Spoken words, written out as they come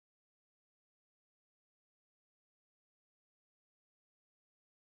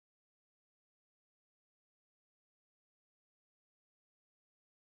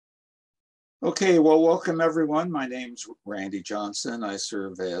Okay, well, welcome everyone. My name's Randy Johnson. I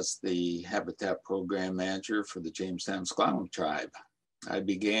serve as the Habitat Program Manager for the Jamestown Sklallam Tribe. I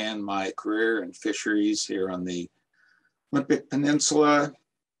began my career in fisheries here on the Olympic Peninsula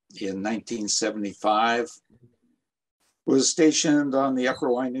in 1975. Was stationed on the Upper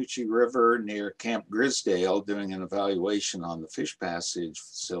Wynoochee River near Camp Grisdale doing an evaluation on the fish passage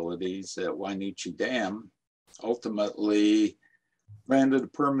facilities at Wynoochee Dam. Ultimately landed a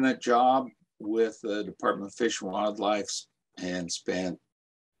permanent job with the Department of Fish and Wildlife and spent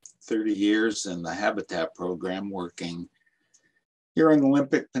 30 years in the Habitat program working here on the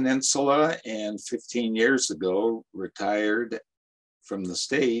Olympic Peninsula, and 15 years ago retired from the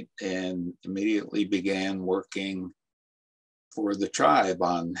state and immediately began working for the tribe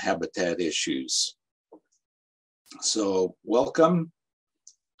on habitat issues. So welcome.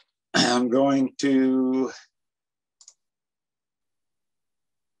 I'm going to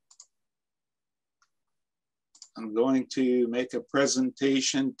make a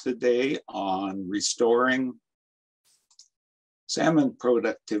presentation today on restoring salmon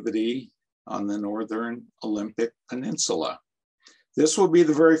productivity on the Northern Olympic Peninsula. This will be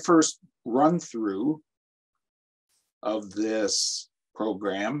the very first run through of this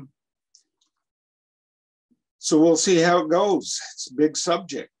program. So we'll see how it goes. It's a big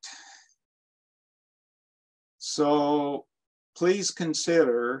subject. So please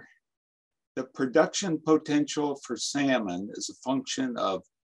consider the production potential for salmon is a function of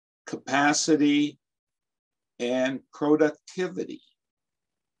capacity and productivity.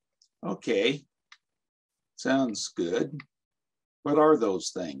 Okay, sounds good. What are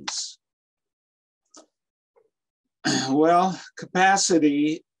those things? Well,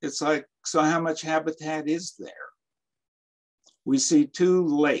 capacity, it's like, so how much habitat is there? We see two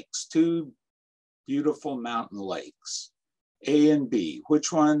lakes, two beautiful mountain lakes, A and B.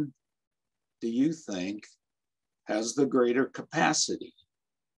 Which one do you think has the greater capacity?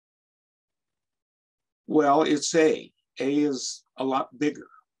 Well, it's A. A is a lot bigger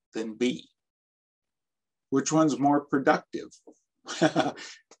than B. Which one's more productive?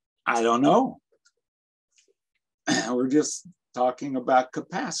 I don't know. We're just talking about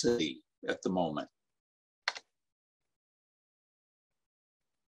capacity at the moment.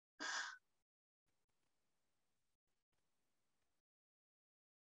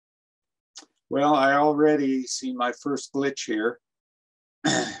 Well, I already see my first glitch here.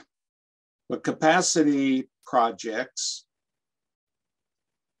 But capacity projects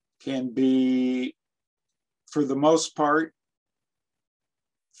can be, for the most part,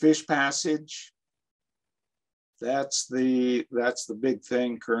 fish passage. That's the big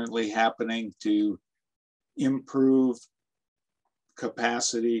thing currently happening to improve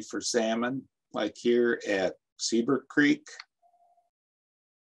capacity for salmon, like here at Seabrook Creek.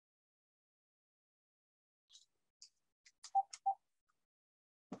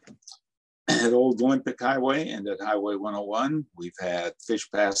 At Old Olympic Highway and at Highway 101, we've had fish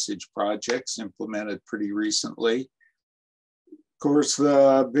passage projects implemented pretty recently. Of course,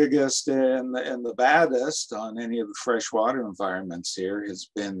 the biggest and the baddest on any of the freshwater environments here has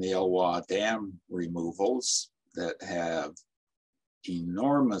been the Elwha Dam removals that have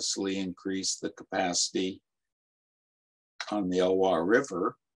enormously increased the capacity on the Elwha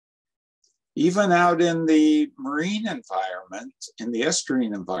River. Even out in the marine environment, in the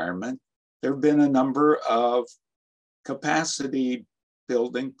estuarine environment, there have been a number of capacity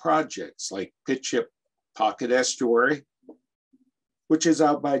building projects like Pitchip Pocket Estuary, which is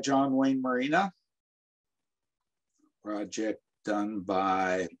out by John Wayne Marina, project done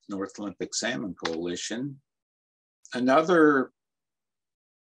by North Olympic Salmon Coalition. Another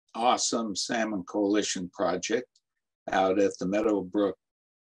awesome Salmon Coalition project out at the Meadowbrook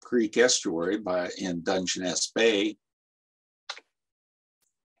Creek Estuary in Dungeness Bay.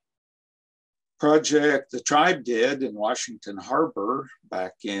 Project the tribe did in Washington Harbor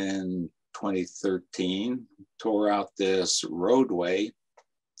back in 2013, tore out this roadway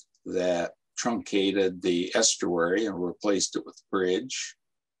that truncated the estuary and replaced it with a bridge.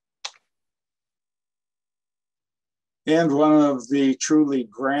 And one of the truly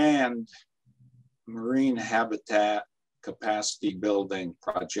grand marine habitat capacity building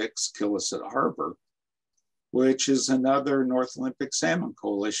projects, Killisset Harbor, which is another North Olympic Salmon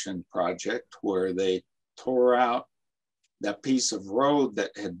Coalition project where they tore out that piece of road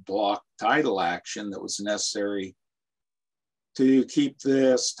that had blocked tidal action that was necessary to keep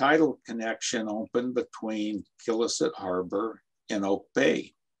this tidal connection open between Killisset Harbor and Oak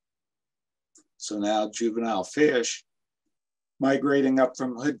Bay. So now juvenile fish migrating up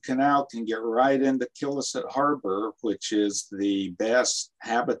from Hood Canal can get right into Killisset Harbor, which is the best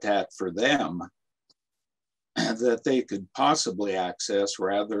habitat for them that they could possibly access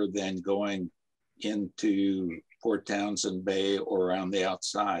rather than going into Port Townsend Bay or around the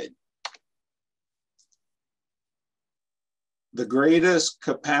outside. The greatest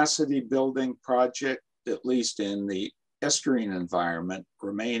capacity building project, at least in the estuarine environment,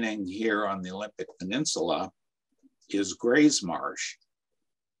 remaining here on the Olympic Peninsula is Gray's Marsh,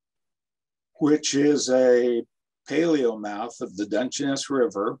 which is a paleomouth of the Dungeness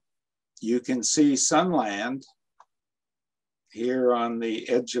River. You can see Sunland here on the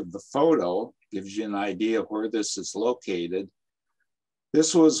edge of the photo, gives you an idea of where this is located.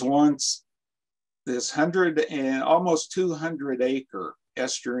 This was once this almost 200 acre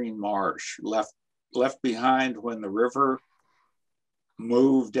estuarine marsh left behind when the river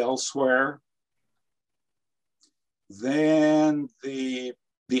moved elsewhere. Then the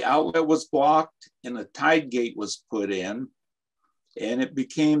outlet was blocked and a tide gate was put in, and it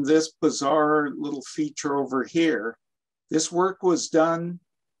became this bizarre little feature over here. This work was done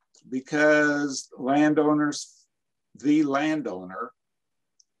because the landowner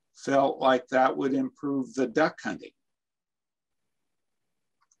felt like that would improve the duck hunting.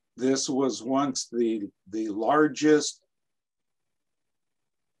 This was once the largest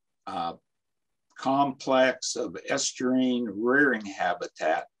complex of estuarine rearing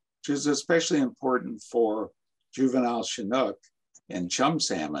habitat, which is especially important for juvenile Chinook and chum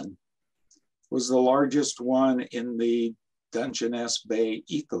salmon, was the largest one in the Dungeness Bay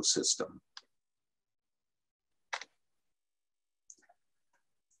ecosystem.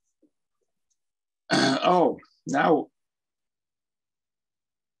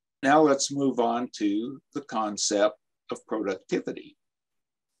 Now let's move on to the concept of productivity.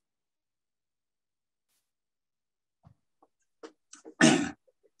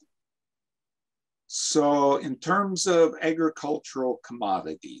 So in terms of agricultural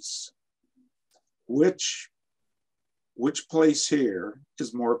commodities, which place here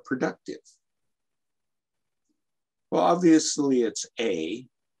is more productive? Well, obviously it's A.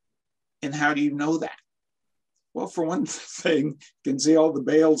 And how do you know that? Well, for one thing, you can see all the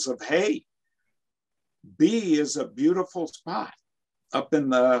bales of hay. B is a beautiful spot up in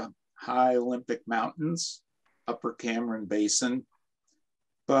the high Olympic Mountains, Upper Cameron Basin,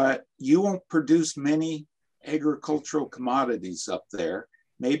 but you won't produce many agricultural commodities up there.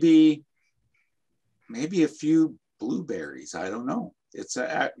 Maybe a few blueberries, I don't know. It's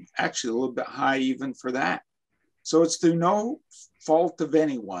actually a little bit high even for that. So it's through no fault of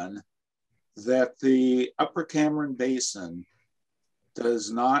anyone that the Upper Cameron Basin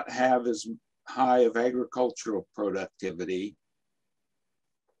does not have as high of agricultural productivity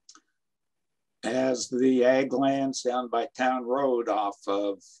as the ag lands down by Town Road off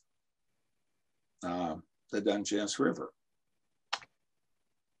of the Dungeness River.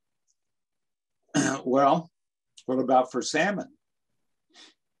 Well, what about for salmon?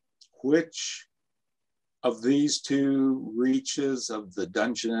 Which of these two reaches of the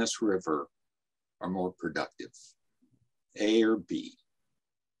Dungeness River are more productive, A or B?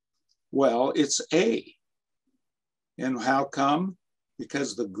 Well, it's A. And how come?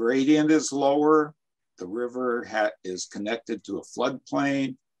 Because the gradient is lower, the river is connected to a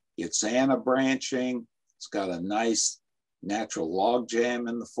floodplain, it's anabranching, it's got a nice natural logjam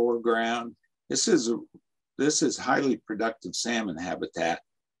in the foreground. This is highly productive salmon habitat.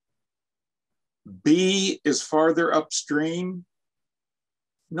 B is farther upstream.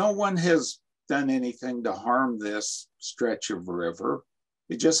 No one has done anything to harm this stretch of river.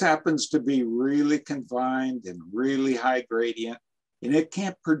 It just happens to be really confined and really high gradient, and it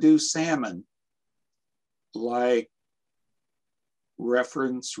can't produce salmon like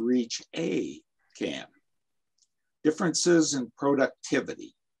reference reach A can. Differences in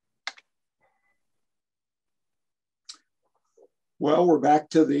productivity. Well, we're back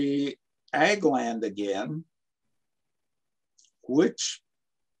to the ag land again. Which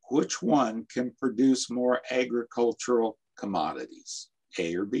one can produce more agricultural commodities,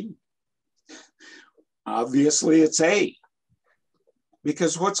 A or B? Obviously it's A,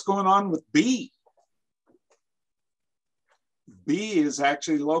 because what's going on with B? B is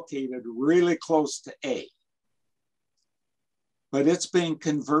actually located really close to A, but it's being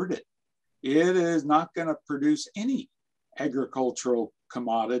converted. It is not going to produce any agricultural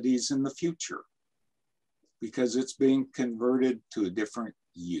commodities in the future because it's being converted to a different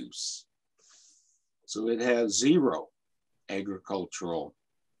use. So it has zero agricultural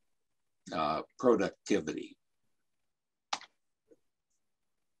productivity.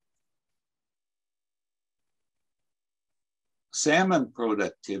 Salmon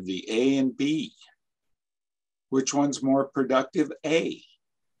productivity, A and B. Which one's more productive? A.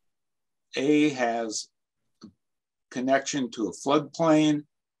 A has connection to a floodplain.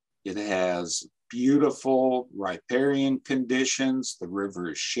 It has beautiful riparian conditions. The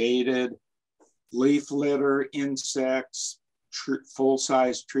river is shaded. Leaf litter, insects,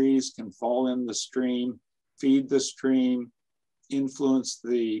 full-size trees can fall in the stream, feed the stream, influence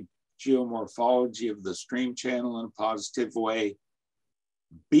the geomorphology of the stream channel in a positive way.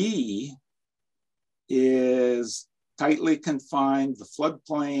 B is tightly confined. The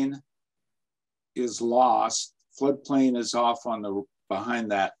floodplain is lost. Floodplain is off on the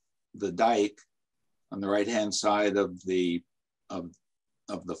behind the dike on the right-hand side of the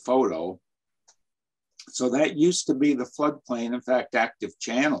photo. So that used to be the floodplain. In fact, active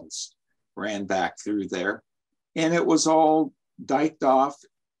channels ran back through there, and it was all diked off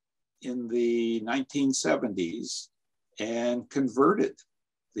in the 1970s and converted.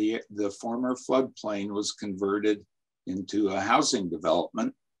 The former floodplain was converted into a housing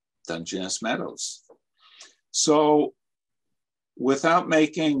development, Dungeness Meadows. So without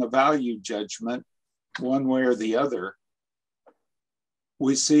making a value judgment one way or the other,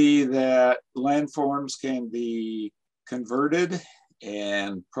 we see that landforms can be converted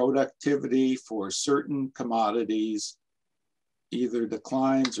and productivity for certain commodities either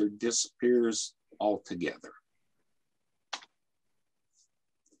declines or disappears altogether.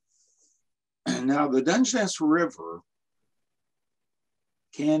 Now, the Dungeness River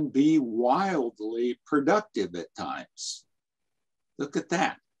can be wildly productive at times. Look at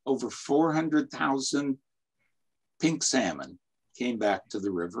that. Over 400,000 pink salmon came back to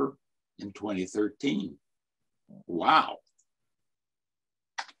the river in 2013. Wow.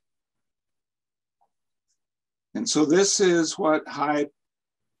 And so this is what a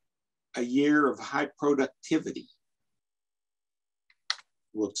year of high productivity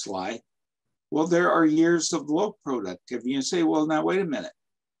looks like. Well, there are years of low productivity. You say, well, now wait a minute.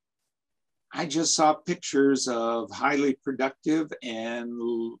 I just saw pictures of highly productive and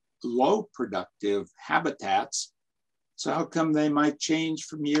low productive habitats. So how come they might change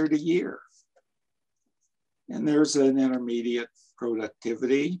from year to year? And there's an intermediate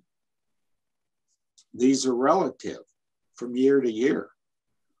productivity. These are relative from year to year.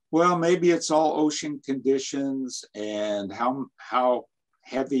 Well, maybe it's all ocean conditions and how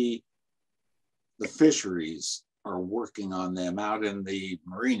heavy the fisheries are working on them out in the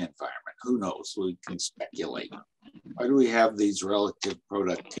marine environment. Who knows? We can speculate. Why do we have these relative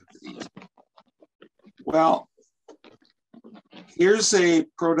productivities? Well, here's a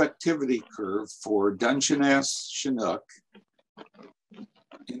productivity curve for Dungeness Chinook.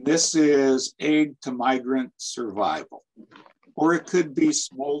 And this is egg to migrant survival. Or it could be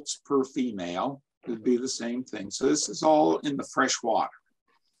smolts per female. It could be the same thing. So this is all in the fresh water.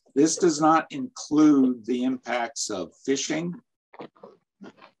 This does not include the impacts of fishing.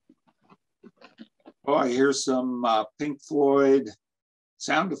 Oh, I hear some Pink Floyd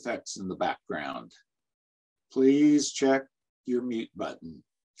sound effects in the background. Please check your mute button.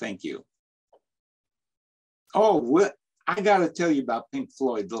 Thank you. Oh, I got to tell you about Pink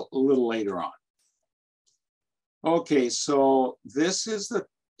Floyd a little later on. Okay, so this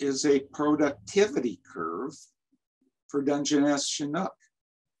is a productivity curve for Dungeness Chinook.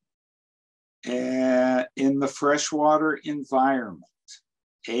 And in the freshwater environment,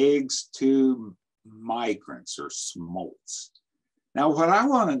 eggs to migrants or smolts. Now, what I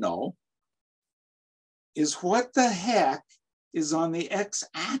want to know is what the heck is on the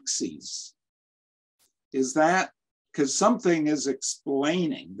x-axis? Is that because something is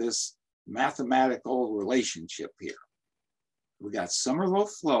explaining this mathematical relationship here? We got summer low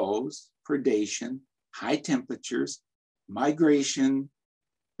flows, predation, high temperatures, migration,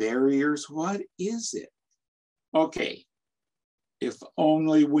 barriers. What is it? Okay, if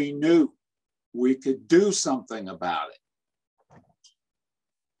only we knew, we could do something about it.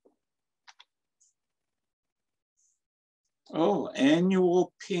 Oh,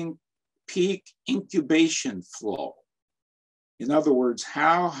 annual peak incubation flow. In other words,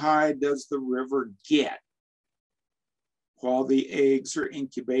 how high does the river get while the eggs are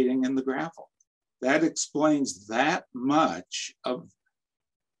incubating in the gravel? That explains that much of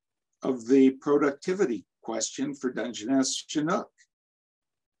the productivity question for Dungeness Chinook.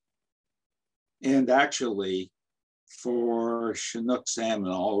 And actually, for Chinook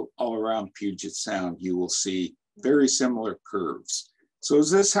salmon all around Puget Sound, you will see very similar curves. So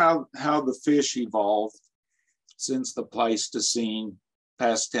is this how the fish evolved since the Pleistocene,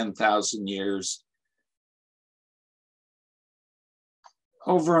 past 10,000 years?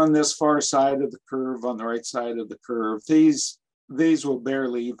 Over on this far side of the curve, on the right side of the curve, these these will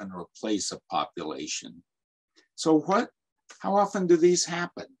barely even replace a population. So how often do these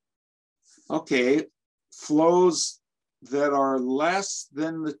happen? Okay, flows that are less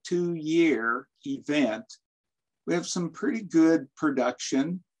than the 2-year event, we have some pretty good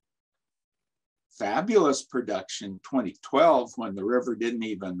production, fabulous production 2012 when the river didn't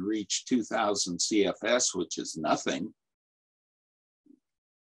even reach 2,000 CFS, which is nothing.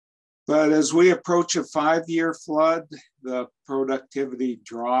 But as we approach a 5-year flood, the productivity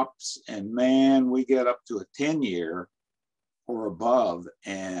drops, and man, we get up to a 10-year or above,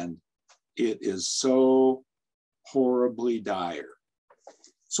 and it is so horribly dire.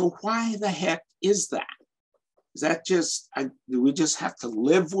 So why the heck is that? Is that just, do we just have to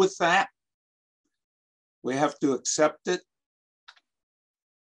live with that? We have to accept it?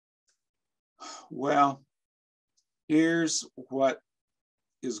 Well, here's what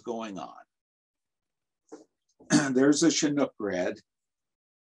is going on. There's a Chinook red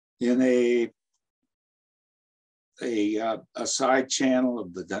in a side channel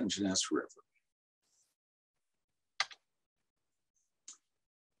of the Dungeness River.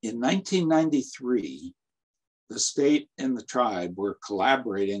 In 1993, the state and the tribe were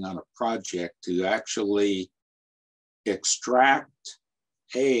collaborating on a project to actually extract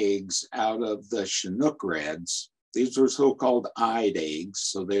eggs out of the Chinook reds. These were so-called eyed eggs,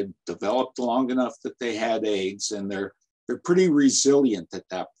 so they'd developed long enough that they had eggs, and they're pretty resilient at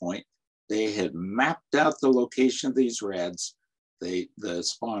that point. They had mapped out the location of these reds, the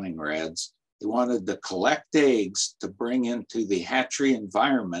spawning reds. They wanted to collect eggs to bring into the hatchery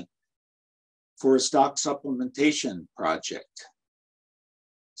environment for a stock supplementation project.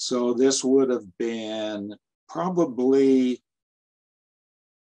 So this would have been probably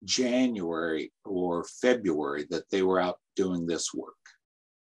January or February that they were out doing this work.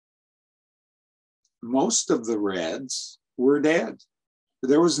 Most of the reds were dead.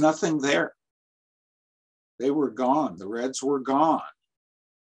 There was nothing there. They were gone. The reds were gone.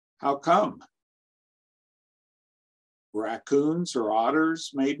 How come? Raccoons or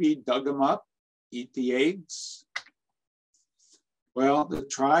otters maybe dug them up, eat the eggs? Well, the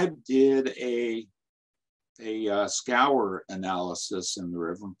tribe did a scour analysis in the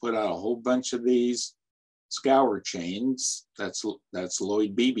river and put out a whole bunch of these scour chains. That's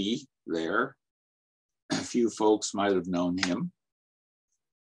Lloyd Beebe there. A few folks might have known him.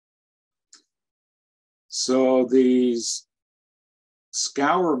 So these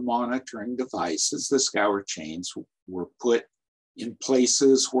scour monitoring devices, the scour chains, were put in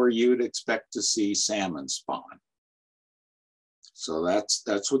places where you'd expect to see salmon spawn. So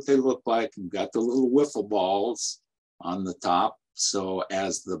that's what they look like. You've got the little wiffle balls on the top. So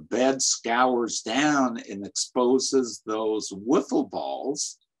as the bed scours down and exposes those wiffle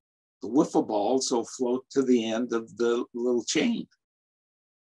balls, the wiffle balls will float to the end of the little chain.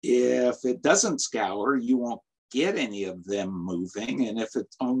 If it doesn't scour, you won't get any of them moving. And if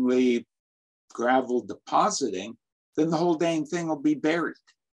it's only gravel depositing, then the whole dang thing will be buried.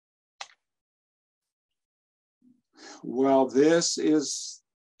 Well, this is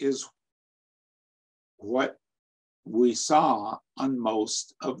what we saw on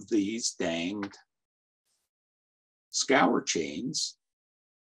most of these danged scour chains.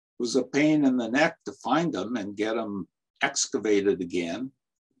 It was a pain in the neck to find them and get them excavated again,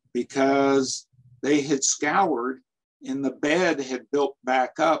 because they had scoured and the bed had built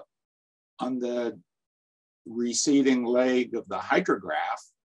back up on the receding leg of the hydrograph.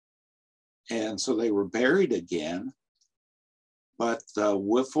 And so they were buried again. But the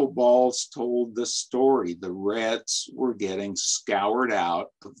wiffle balls told the story. The reds were getting scoured out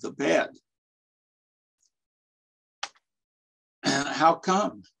of the bed. How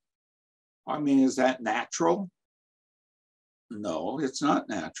come? I mean, is that natural? No, it's not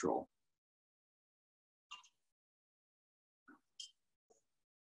natural.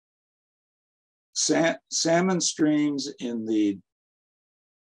 Salmon streams in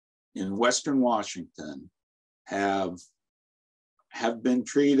Western Washington have been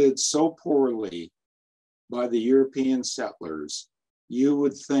treated so poorly by the European settlers, you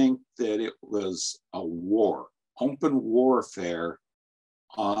would think that it was a war, open warfare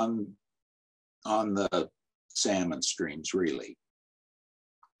on the salmon streams, really.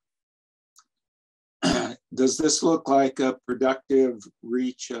 Does this look like a productive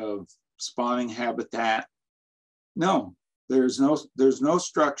reach of spawning habitat? No, there's no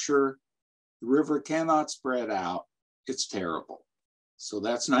structure. The river cannot spread out. It's terrible. So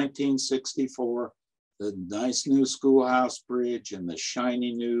that's 1964, the nice new schoolhouse bridge and the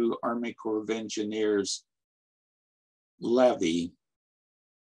shiny new Army Corps of Engineers levee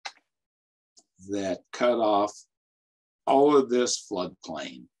that cut off all of this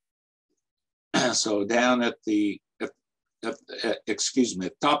floodplain. So down at the, excuse me,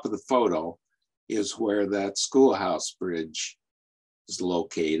 at the top of the photo is where that schoolhouse bridge is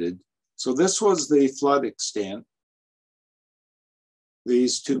located. So this was the flood extent,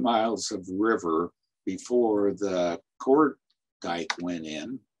 these 2 miles of river before the core dike went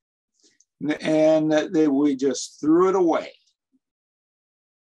in. And we just threw it away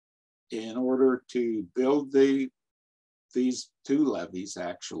in order to build these 2 levees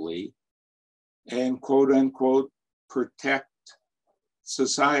actually, and quote unquote, protect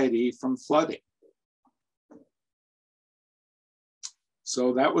society from flooding.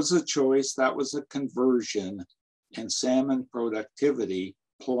 So that was a choice, that was a conversion, and salmon productivity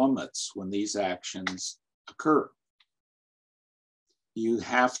plummets when these actions occur. You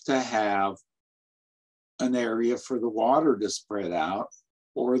have to have an area for the water to spread out,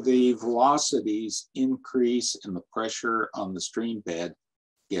 or the velocities increase and the pressure on the stream bed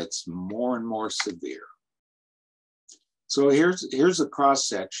gets more and more severe. So here's a cross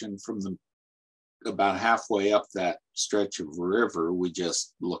section from the about halfway up that stretch of river we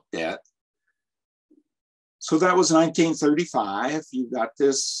just looked at. So that was 1935. You've got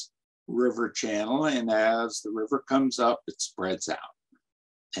this river channel, and as the river comes up, it spreads out.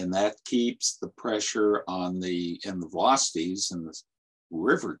 And that keeps the pressure on the velocities in the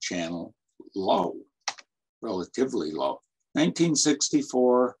river channel low, relatively low.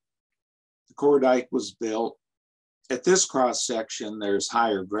 1964, the core dike was built. At this cross section, there's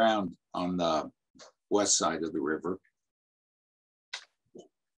higher ground on the west side of the river.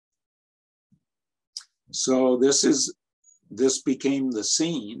 So this became the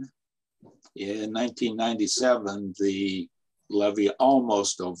scene. In 1997, the levee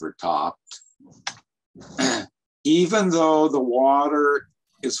almost overtopped. Even though the water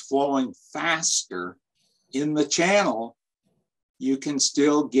is flowing faster in the channel, you can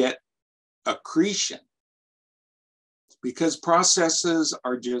still get accretion because processes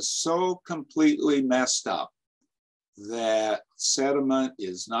are just so completely messed up that sediment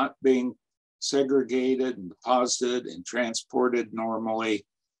is not being segregated and deposited and transported normally.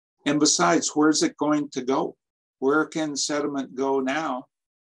 And besides, where's it going to go? Where can sediment go now?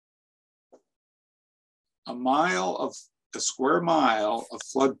 A square mile of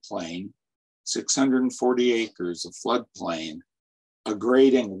floodplain, 640 acres of floodplain, a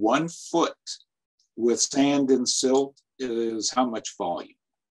grading 1 foot with sand and silt is how much volume?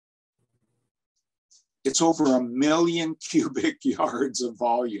 It's over 1 million cubic yards of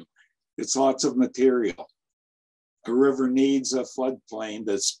volume. It's lots of material. A river needs a floodplain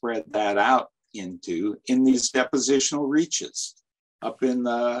to spread that out into in these depositional reaches up in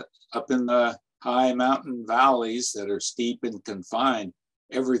the high mountain valleys that are steep and confined.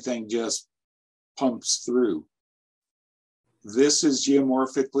 Everything just pumps through. This is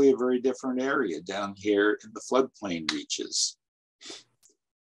geomorphically a very different area down here in the floodplain reaches.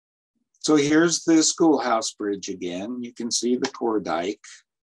 So here's the schoolhouse bridge again. You can see the core dike.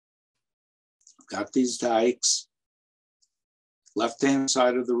 Got these dikes. Left-hand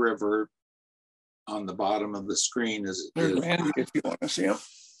side of the river on the bottom of the screen is Randy, if you want to see them.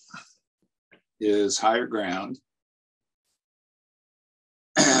 Is higher ground.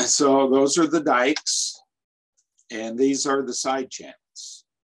 So those are the dikes, and these are the side channels.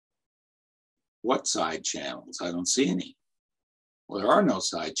 What side channels? I don't see any. Well, there are no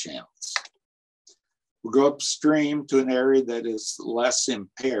side channels. We'll go upstream to an area that is less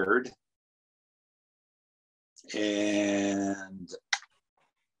impaired. And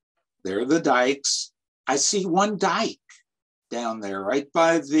there are the dikes. I see one dike down there right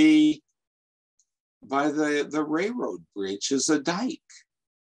by the railroad bridge is a dike.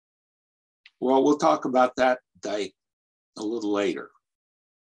 Well, we'll talk about that dike a little later.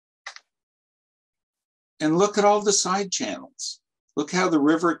 And look at all the side channels. Look how the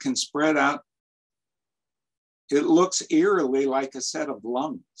river can spread out. It looks eerily like a set of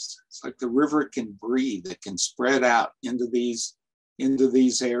lungs. It's like the river can breathe. It can spread out into these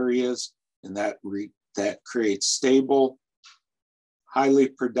areas, and that creates stable, highly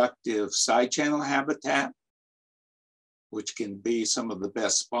productive side channel habitat, which can be some of the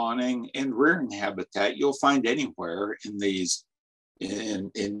best spawning and rearing habitat you'll find anywhere in these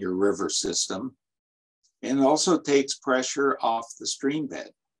in your river system. And it also takes pressure off the stream bed.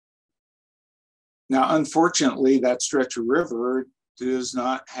 Now, unfortunately, that stretch of river does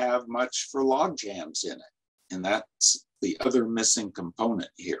not have much for log jams in it. And that's the other missing component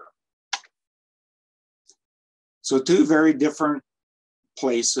here. So 2 very different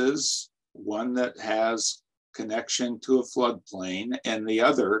places, one that has connection to a floodplain and the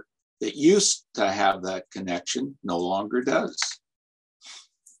other that used to have that connection no longer does.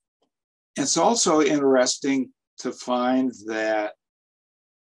 It's also interesting to find that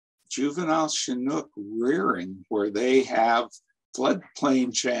juvenile Chinook rearing, where they have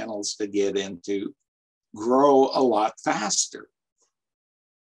floodplain channels to get into, grow a lot faster.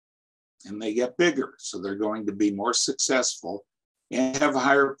 And they get bigger, so they're going to be more successful and have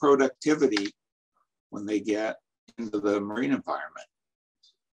higher productivity when they get into the marine environment.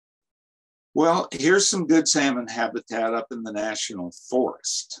 Well, here's some good salmon habitat up in the national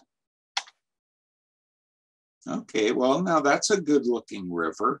forest. Okay, well, now that's a good looking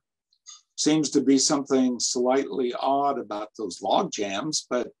river. Seems to be something slightly odd about those log jams,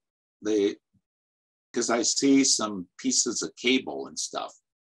 but because I see some pieces of cable and stuff.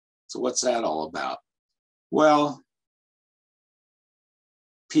 So what's that all about? Well,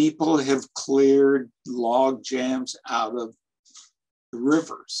 people have cleared log jams out of the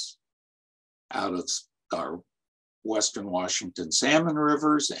rivers, out of our Western Washington salmon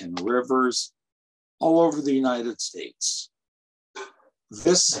rivers and rivers all over the United States.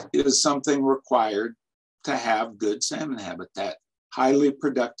 This is something required to have good salmon habitat, highly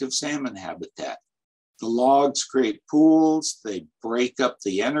productive salmon habitat. The logs create pools, they break up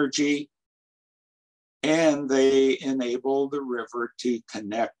the energy, and they enable the river to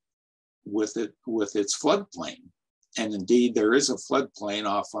connect with its floodplain. And indeed, there is a floodplain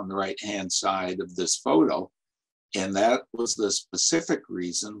off on the right-hand side of this photo. And that was the specific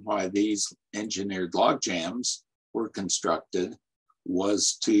reason why these engineered log jams were constructed,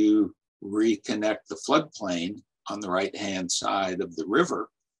 was to reconnect the floodplain on the right-hand side of the river,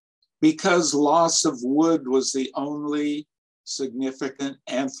 because loss of wood was the only significant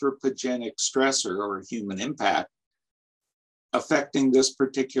anthropogenic stressor or human impact affecting this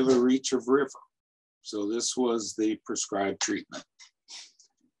particular reach of river. So this was the prescribed treatment.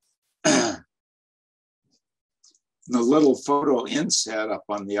 The little photo inset up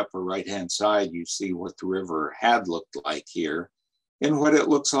on the upper right-hand side, you see what the river had looked like here and what it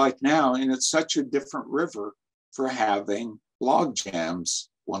looks like now. And it's such a different river for having log jams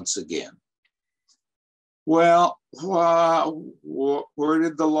once again. Well, where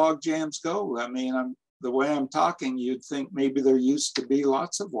did the log jams go? I mean, the way I'm talking, you'd think maybe there used to be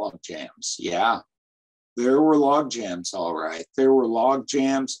lots of log jams. Yeah, there were log jams, all right. There were log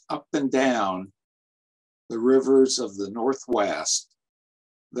jams up and down the rivers of the Northwest.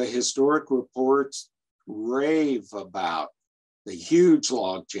 The historic reports rave about the huge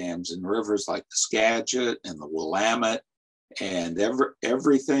log jams in rivers like the Skagit and the Willamette and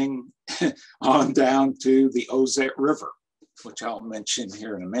everything on down to the Ozette River, which I'll mention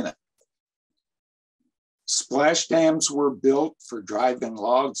here in a minute. Splash dams were built for driving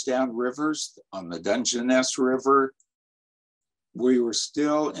logs down rivers. On the Dungeness River, we were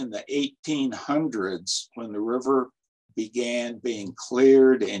still in the 1800s when the river began being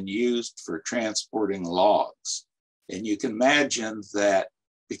cleared and used for transporting logs. And you can imagine that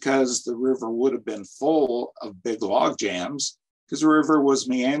because the river would have been full of big log jams, because the river was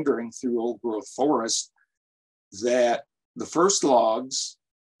meandering through old growth forest, that the first logs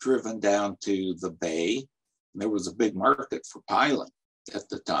driven down to the bay, and there was a big market for piling at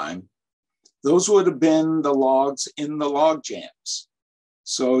the time, those would have been the logs in the log jams.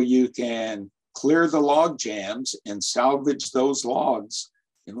 So you can clear the log jams and salvage those logs.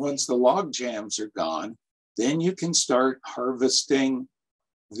 And once the log jams are gone, then you can start harvesting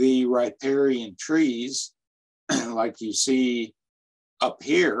the riparian trees like you see up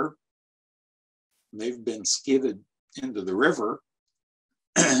here. They've been skidded into the river.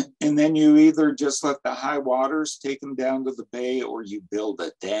 And then you either just let the high waters take them down to the bay, or you build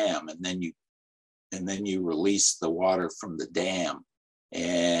a dam, and then you release the water from the dam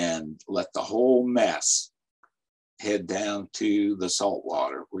and let the whole mess head down to the salt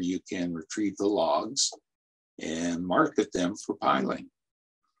water, where you can retrieve the logs and market them for piling.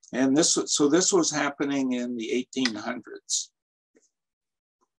 And this was happening in the 1800s.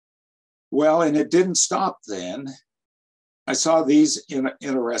 Well, and it didn't stop then. I saw these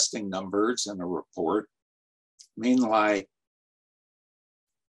interesting numbers in a report. I mean, like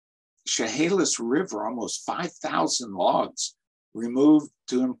Chehalis River, almost 5,000 logs removed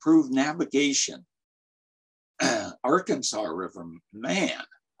to improve navigation. Arkansas River, man,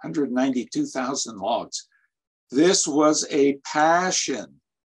 192,000 logs. This was a passion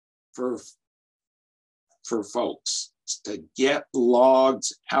for folks to get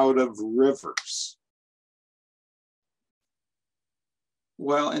logs out of rivers.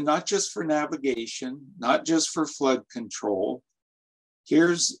 Well, and not just for navigation, not just for flood control.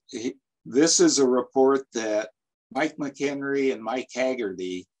 This is a report that Mike McHenry and Mike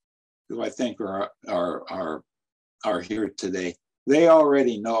Haggerty who I think are here today, they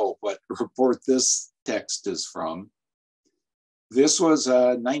already know what report this text is from. This was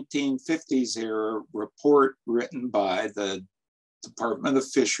a 1950s era report written by the Department of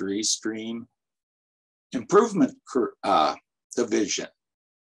Fisheries Stream Improvement Division.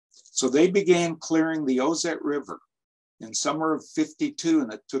 So they began clearing the Ozette River in summer of '52,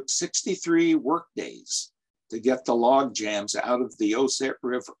 and it took 63 work days to get the log jams out of the Ozette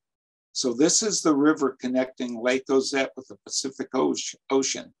River. So this is the river connecting Lake Ozette with the Pacific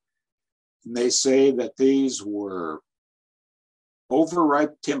Ocean. And they say that these were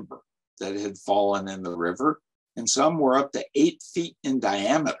overripe timber that had fallen in the river, and some were up to 8 feet in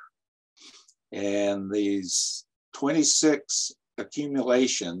diameter. And these 26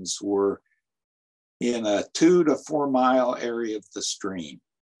 accumulations were in a 2 to 4 mile area of the stream.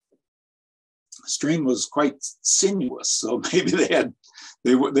 The stream was quite sinuous, so maybe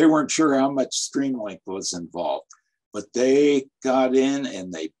they weren't sure how much stream length was involved, but they got in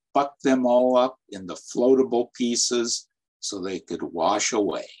and they bucked them all up into floatable pieces so they could wash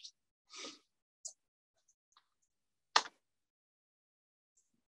away.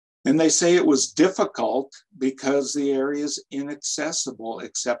 And they say it was difficult because the area is inaccessible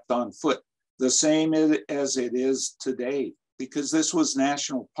except on foot, the same as it is today, because this was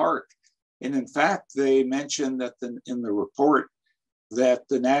national park. And in fact, they mentioned that in the report that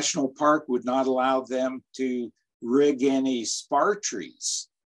the national park would not allow them to rig any spar trees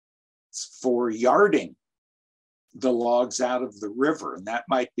for yarding the logs out of the river. And that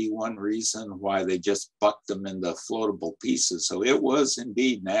might be one reason why they just bucked them into floatable pieces. So it was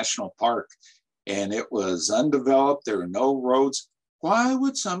indeed national park, and it was undeveloped. There were no roads. Why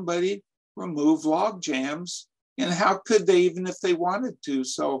would somebody remove log jams? And how could they, even if they wanted to?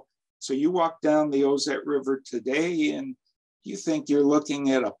 So you walk down the Ozette River today and you think you're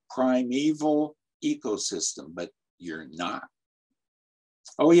looking at a primeval ecosystem, but you're not.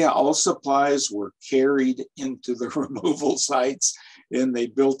 Oh yeah, all supplies were carried into the removal sites, and they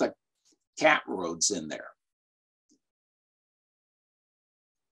built a cat roads in there.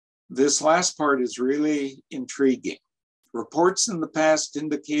 This last part is really intriguing. Reports in the past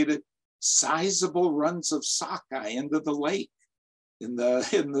indicated sizable runs of sockeye into the lake in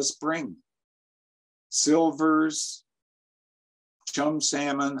the spring. Silvers, chum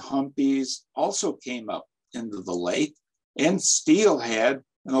salmon, humpies also came up into the lake, and steelhead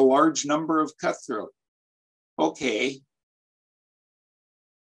and a large number of cutthroat. Okay,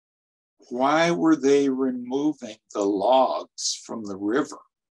 why were they removing the logs from the river?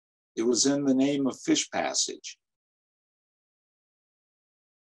 It was in the name of fish passage.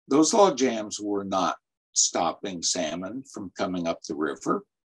 Those log jams were not stopping salmon from coming up the river,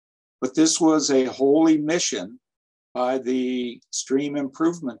 but this was a holy mission by the stream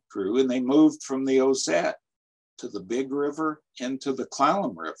improvement crew, and they moved from the Ozette to the Big River and to the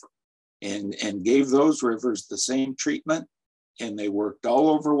Clallam River, and gave those rivers the same treatment. And they worked all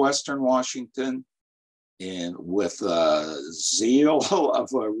over Western Washington, and with zeal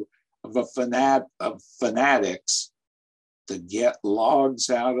of fanatics to get logs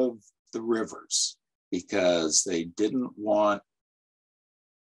out of the rivers, because they didn't want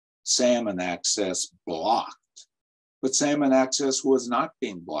salmon access blocked. But salmon access was not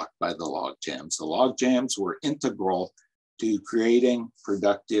being blocked by the log jams. The log jams were integral to creating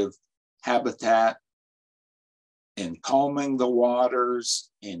productive habitat and calming the waters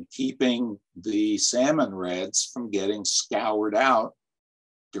and keeping the salmon redds from getting scoured out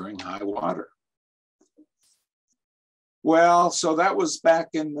during high water. Well, so that was back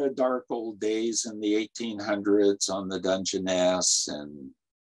in the dark old days in the 1800s on the Dungeness and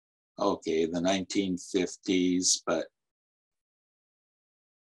okay, the 1950s, but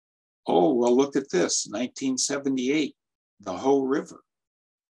oh, well, look at this, 1978, the Hoh River,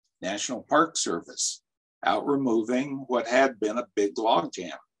 National Park Service, out removing what had been a big log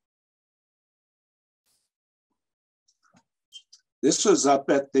jam. This was up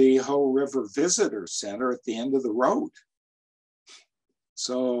at the Hoh River Visitor Center at the end of the road.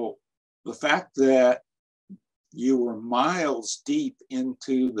 So the fact that you were miles deep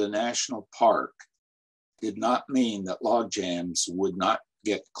into the national park did not mean that log jams would not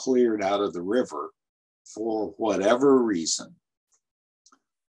get cleared out of the river for whatever reason.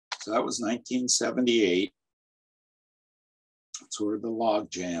 So that was 1978. That's where the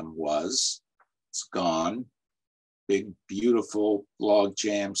log jam was. It's gone. Big, beautiful log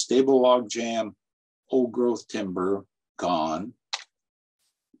jam, stable log jam, old growth timber, gone.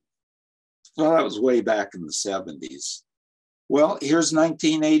 Well, that was way back in the 70s. Well, here's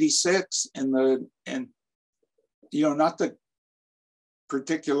 1986, and you know, not to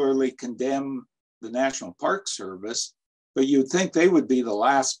particularly condemn the National Park Service, but you'd think they would be the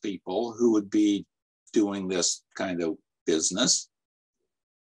last people who would be doing this kind of business.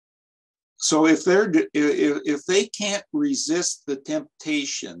 So if they can't resist the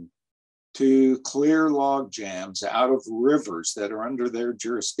temptation to clear log jams out of rivers that are under their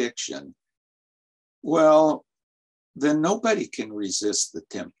jurisdiction, well, then nobody can resist the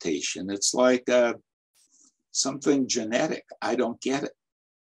temptation. It's like something genetic. I don't get it.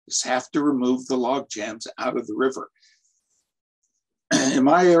 Just have to remove the log jams out of the river. In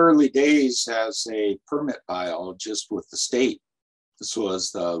my early days as a permit biologist with the state, this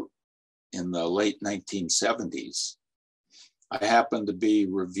was in the late 1970s, I happened to be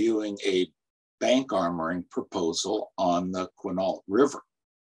reviewing a bank armoring proposal on the Quinault River.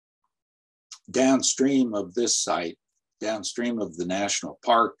 Downstream of this site, downstream of the national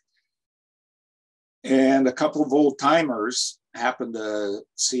park, and a couple of old timers happened to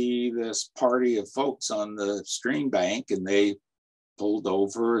see this party of folks on the stream bank, and they pulled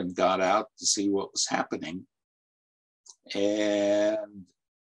over and got out to see what was happening. And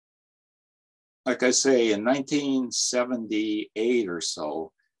like I say, in 1978 or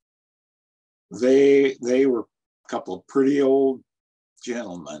so, they were a couple of pretty old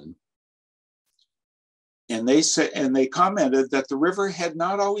gentlemen. And they commented that the river had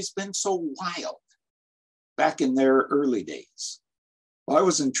not always been so wild back in their early days. Well, I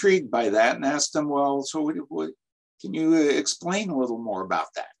was intrigued by that and asked them, well, so what can you explain a little more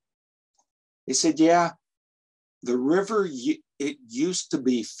about that? They said, yeah, the river, it used to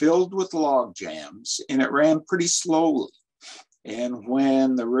be filled with log jams and it ran pretty slowly. And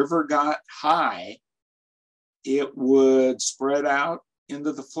when the river got high, it would spread out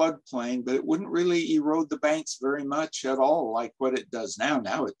into the floodplain, but it wouldn't really erode the banks very much at all like what it does now.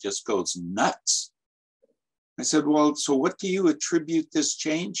 Now it just goes nuts. I said, well, so what do you attribute this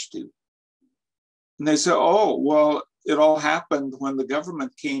change to? And they said, oh, well, it all happened when the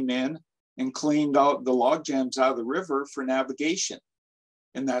government came in and cleaned out the log jams out of the river for navigation.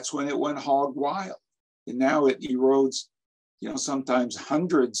 And that's when it went hog wild. And now it erodes, sometimes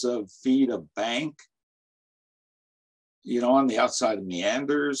hundreds of feet of bank, on the outside of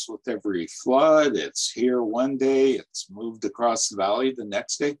meanders with every flood. It's here one day, it's moved across the valley the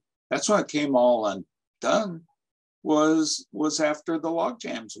next day. That's when it came all undone, was after the log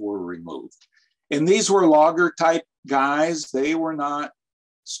jams were removed. And these were logger type guys. They were not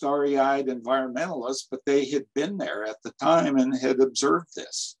starry-eyed environmentalists, but they had been there at the time and had observed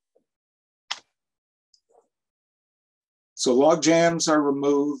this. So log jams are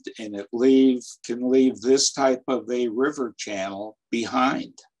removed and it can leave this type of a river channel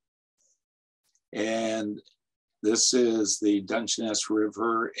behind. And this is the Dungeness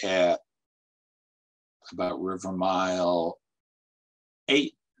River at about River Mile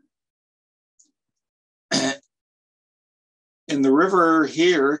 8. And the river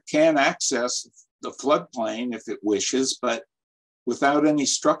here can access the floodplain if it wishes, but without any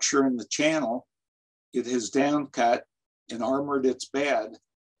structure in the channel, it has downcut and armored its bed,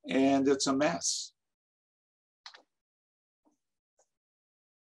 and it's a mess.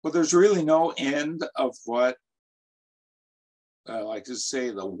 Well, there's really no end of what I like to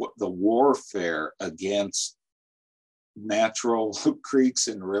say the warfare against natural creeks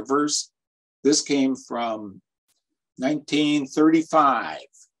and rivers. This came from 1935,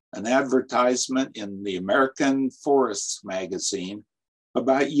 an advertisement in the American Forests magazine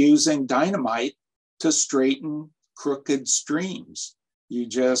about using dynamite to straighten crooked streams. You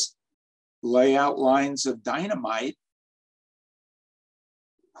just lay out lines of dynamite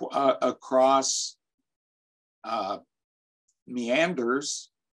across meanders,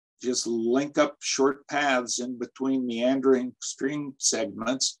 just link up short paths in between meandering stream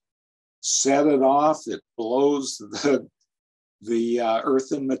segments, set it off, it blows the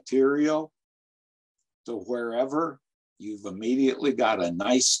earthen material to wherever. You've immediately got a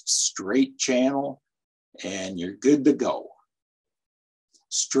nice straight channel and you're good to go.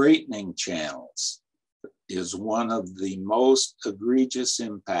 Straightening channels is one of the most egregious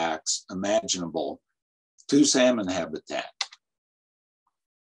impacts imaginable to salmon habitat.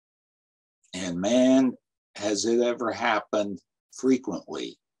 And man, has it ever happened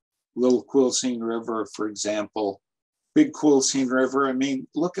frequently. Little Quilcene River, for example, Big Quilcene River, I mean,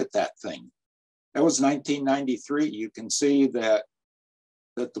 look at that thing. That was 1993. You can see that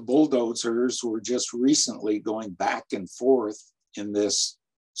the bulldozers were just recently going back and forth in this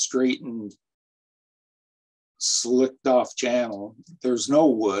straightened, slicked off channel. There's no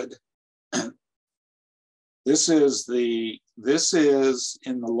wood. This is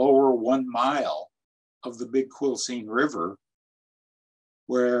in the lower 1 mile of the Big Quilcene River.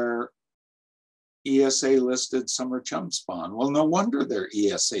 where ESA listed summer chum spawn. Well, no wonder they're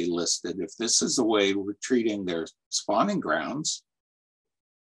ESA listed if this is the way we're treating their spawning grounds.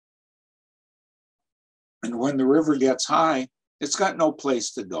 And when the river gets high, it's got no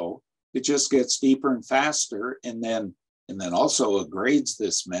place to go. It just gets deeper and faster, and then also aggrades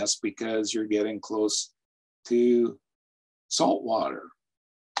this mess because you're getting close to salt water.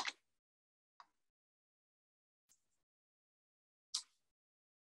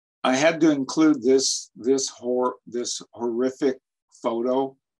 I had to include this horrific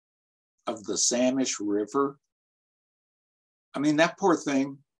photo of the Samish River. I mean, that poor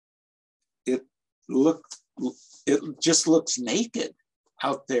thing, it just looks naked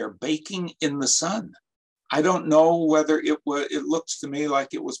out there baking in the sun. I don't know whether it looks to me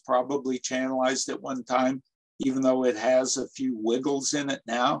like it was probably channelized at one time, even though it has a few wiggles in it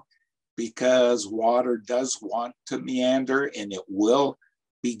now, because water does want to meander, and it will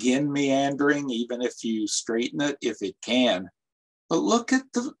begin meandering even if you straighten it, if it can. But look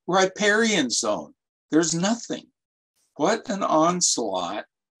at the riparian zone. There's nothing. What an onslaught.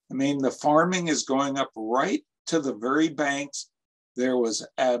 I mean, the farming is going up right to the very banks. There was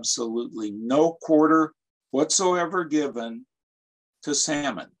absolutely no quarter whatsoever given to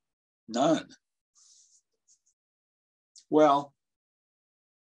salmon. None. Well,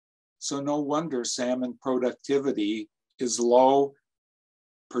 so no wonder salmon productivity is low,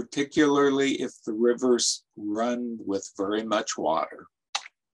 particularly if the rivers run with very much water.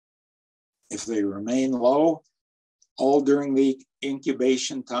 If they remain low all during the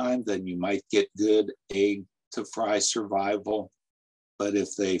incubation time, then you might get good egg to fry survival. But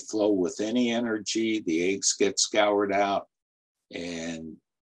if they flow with any energy, the eggs get scoured out, and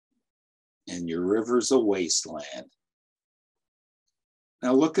your river's a wasteland.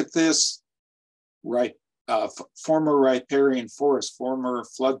 Now look at this, former riparian forest, former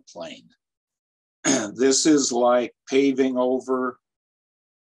floodplain. This is like paving over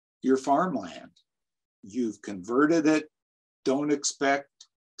your farmland. You've converted it. Don't expect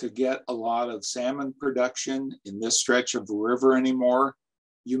to get a lot of salmon production in this stretch of the river anymore.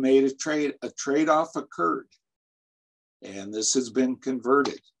 You made a trade-off occurred, and this has been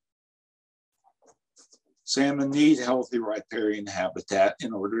converted. Salmon need healthy riparian habitat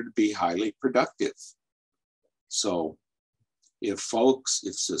in order to be highly productive. So if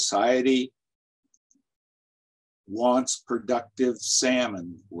society wants productive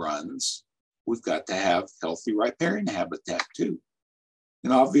salmon runs, we've got to have healthy riparian habitat too.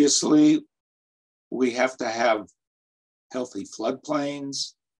 And obviously, we have to have healthy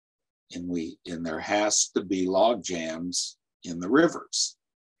floodplains, and there has to be log jams in the rivers.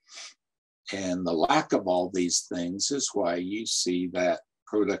 And the lack of all these things is why you see that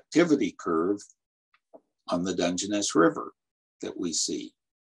productivity curve on the Dungeness River that we see.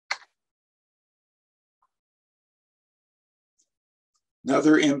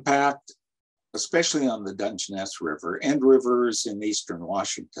 Another impact, especially on the Dungeness River and rivers in eastern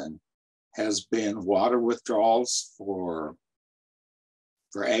Washington, has been water withdrawals for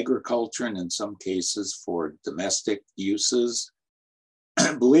agriculture, and in some cases for domestic uses.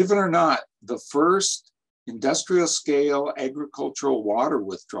 Believe it or not, the first industrial scale agricultural water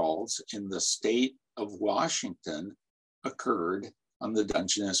withdrawals in the state of Washington occurred on the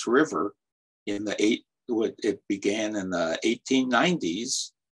Dungeness River it began in the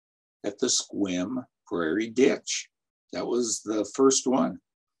 1890s at the Squim Prairie Ditch. That was the first one.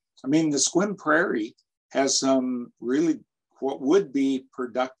 I mean, the Squim Prairie has some really what would be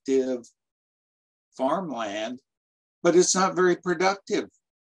productive farmland, but it's not very productive.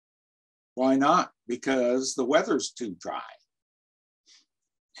 Why not? Because the weather's too dry.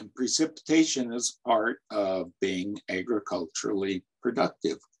 And precipitation is part of being agriculturally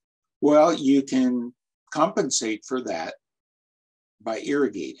productive. Well, you can compensate for that by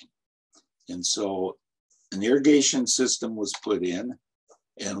irrigating. And so an irrigation system was put in,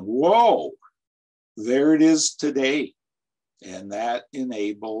 and whoa, there it is today. And that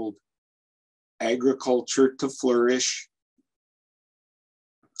enabled agriculture to flourish.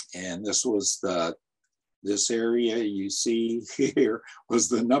 And this area you see here was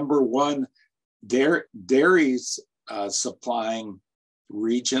the #1 dairies supplying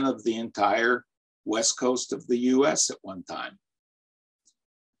region of the entire west coast of the US at one time.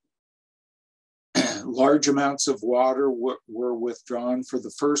 Large amounts of water were withdrawn for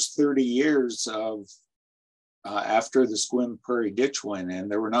the first 30 years of after the Squim Prairie Ditch went in.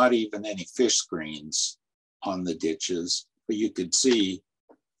 There were not even any fish screens on the ditches, but you could see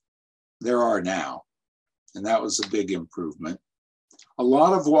there are now, and that was a big improvement. A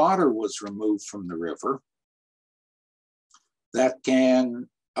lot of water was removed from the river. that can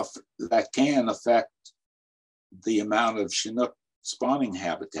affect the amount of Chinook spawning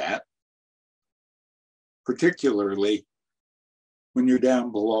habitat, particularly when you're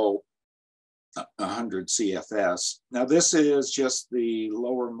down below 100 CFS. Now, this is just the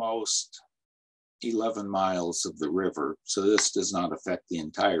lowermost 11 miles of the river, so this does not affect the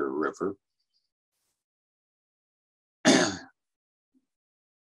entire river.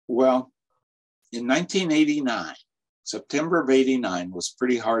 Well, in 1989, September of 89 was a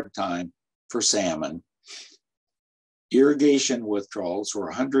pretty hard time for salmon. Irrigation withdrawals were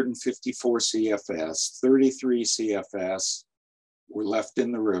 154 CFS, 33 CFS were left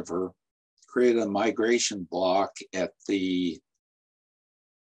in the river, created a migration block at the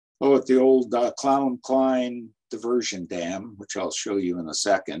old Clown-Klein diversion dam, which I'll show you in a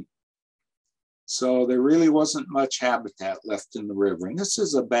second. So there really wasn't much habitat left in the river, and this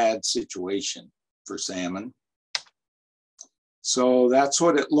is a bad situation for salmon. So that's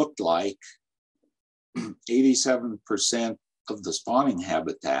what it looked like. 87% of the spawning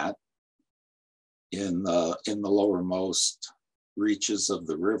habitat in the lowermost reaches of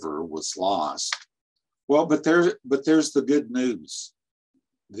the river was lost. Well, but there's the good news.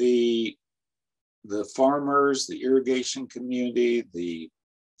 The farmers, the irrigation community, the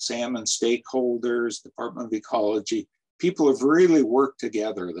salmon stakeholders, Department of Ecology, people have really worked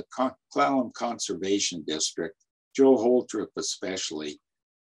together. The Clallam Conservation District, Joe Holtrip especially,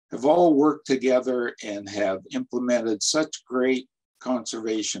 have all worked together and have implemented such great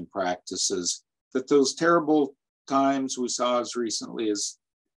conservation practices that those terrible times we saw as recently as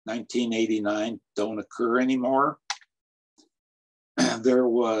 1989 don't occur anymore. There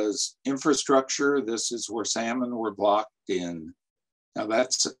was infrastructure. This is where salmon were blocked in. Now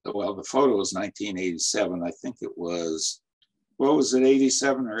the photo is 1987. I think it was, what was it,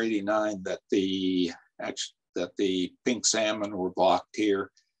 87 or 89 that the pink salmon were blocked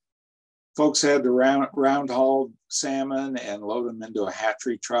here. Folks had to round haul salmon and load them into a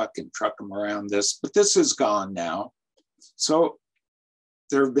hatchery truck and truck them around this, but this is gone now. So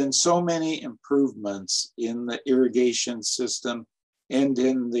there have been so many improvements in the irrigation system and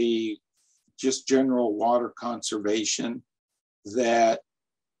in the just general water conservation that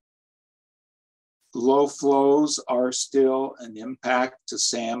low flows are still an impact to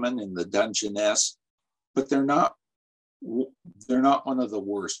salmon in the Dungeness, but they're not one of the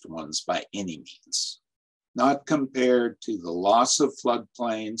worst ones by any means, not compared to the loss of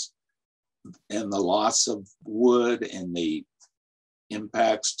floodplains and the loss of wood and the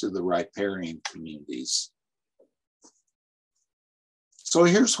impacts to the riparian communities. So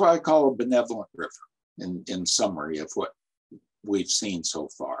here's what I call a benevolent river in summary of what we've seen so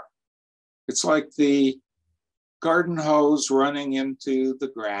far. It's like the garden hose running into the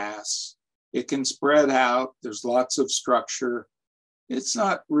grass. It can spread out. There's lots of structure. It's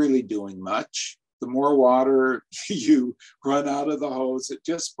not really doing much. The more water you run out of the hose, it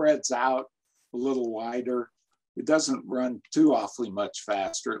just spreads out a little wider. It doesn't run too awfully much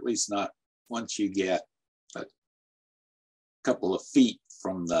faster, at least not once you get a couple of feet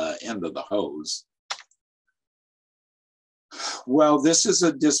from the end of the hose. Well, this is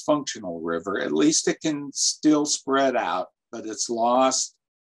a dysfunctional river. At least it can still spread out, but it's lost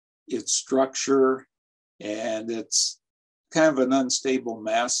its structure and it's kind of an unstable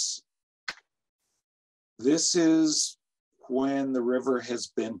mess. This is when the river has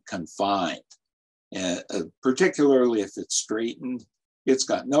been confined, and particularly if it's straightened. It's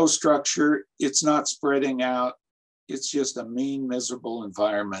got no structure. It's not spreading out. It's just a mean, miserable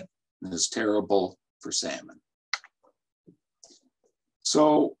environment and is terrible for salmon.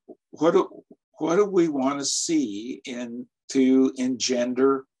 So what do we want to see to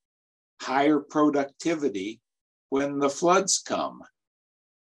engender higher productivity when the floods come?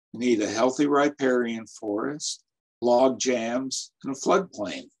 You need a healthy riparian forest, log jams, and a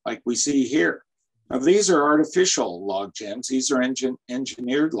floodplain like we see here. Now, these are artificial log jams. These are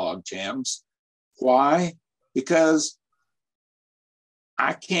engineered log jams. Why? Because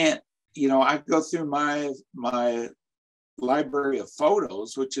I can't, I go through my library of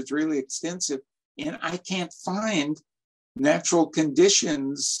photos, which is really extensive, and I can't find natural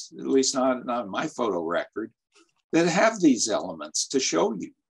conditions, at least not in my photo record, that have these elements to show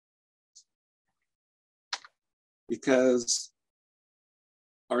you. Because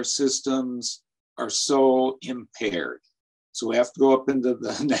our systems are so impaired. So we have to go up into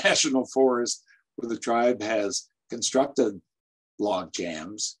the national forest where the tribe has constructed log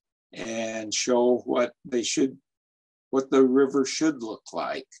jams and show what the river should look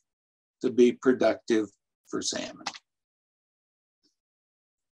like to be productive for salmon.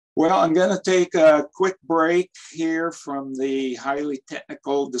 Well, I'm going to take a quick break here from the highly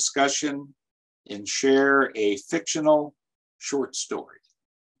technical discussion and share a fictional short story.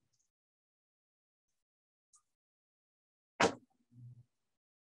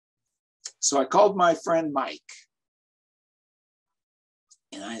 So I called my friend Mike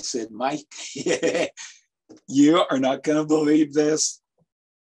and I said, Mike, you are not going to believe this.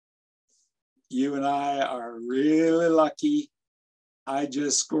 You and I are really lucky. I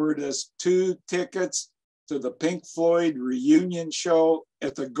just scored us 2 tickets to the Pink Floyd reunion show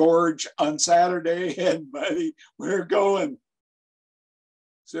at the Gorge on Saturday, and buddy, we're going.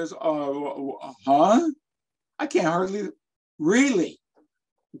 Says, huh? I can't hardly, really?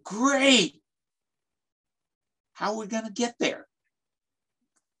 Great. How are we going to get there?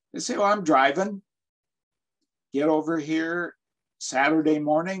 They say, well, I'm driving. Get over here Saturday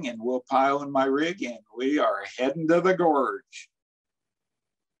morning and we'll pile in my rig and we are heading to the Gorge.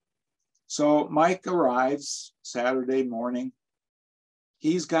 So Mike arrives Saturday morning.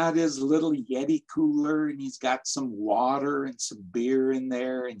 He's got his little Yeti cooler and he's got some water and some beer in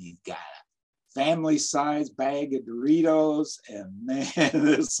there and he's got a family-sized bag of Doritos, and man,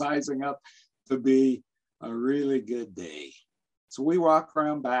 it's sizing up to be a really good day. So we walk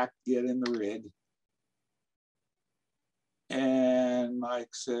around back, get in the rig, and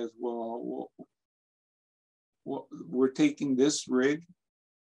Mike says, well, we're taking this rig.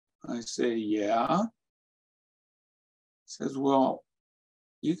 I say, yeah. He says, well,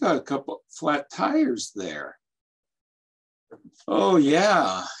 you got a couple flat tires there. Oh,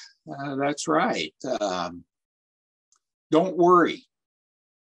 yeah, that's right. Don't worry.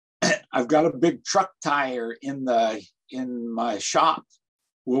 I've got a big truck tire in my shop.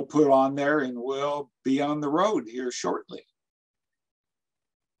 We'll put on there and we'll be on the road here shortly.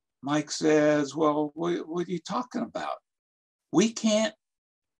 Mike says, well, what are you talking about? We can't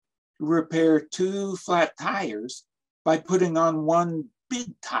repair 2 flat tires by putting on 1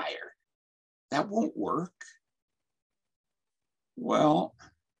 big tire. That won't work. Well,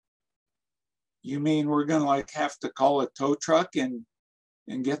 you mean we're gonna have to call a tow truck and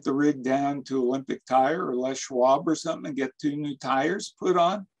get the rig down to Olympic Tire or Les Schwab or something and get 2 new tires put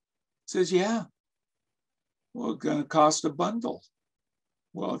on? Says, yeah. Well, it's gonna cost a bundle.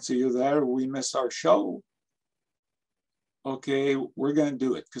 Well, it's either that or we miss our show. Okay, we're gonna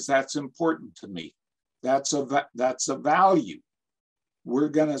do it because that's important to me. That's a value. We're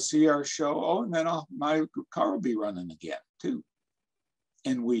gonna see our show. Oh, and then my car will be running again too.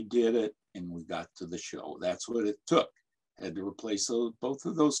 And we did it and we got to the show. That's what it took. Had to replace both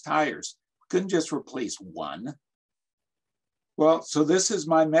of those tires. Couldn't just replace 1. Well, so this is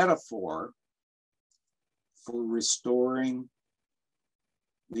my metaphor for restoring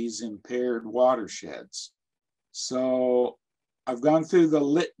these impaired watersheds. So I've gone through the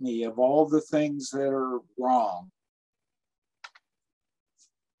litany of all the things that are wrong.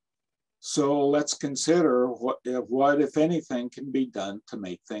 So let's consider what, if anything, can be done to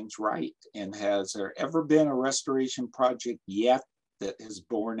make things right. And has there ever been a restoration project yet that has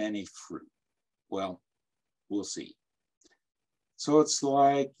borne any fruit? Well, we'll see. So it's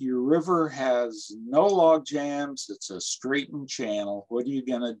like your river has no log jams. It's a straightened channel. What are you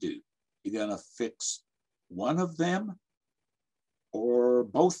going to do? You're going to fix one of them or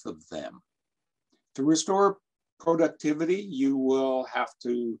both of them. To restore productivity, you will have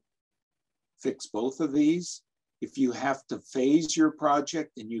to fix both of these. If you have to phase your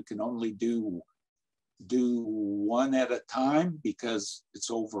project and you can only do 1 at a time because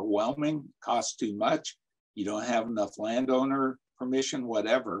it's overwhelming, costs too much, you don't have enough landowner permission,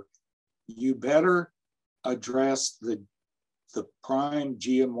 whatever, you better address the prime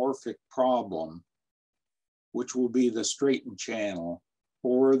geomorphic problem, which will be the straightened channel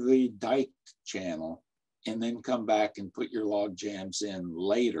or the diked channel, and then come back and put your log jams in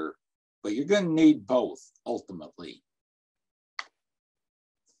later. But you're going to need both ultimately.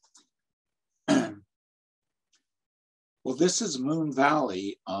 Well, this is Moon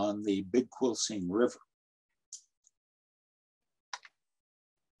Valley on the Big Quilcene River.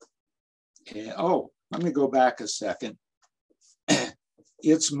 And, oh, let me go back a second.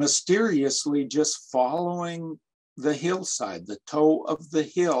 It's mysteriously just following the hillside, the toe of the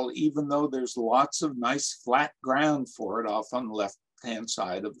hill, even though there's lots of nice flat ground for it off on the left-hand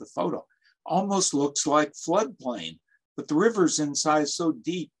side of the photo. Almost looks like floodplain, but the river's inside so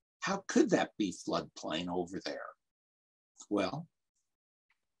deep. How could that be floodplain over there? Well,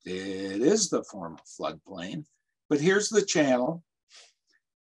 it is the form of floodplain, but here's the channel.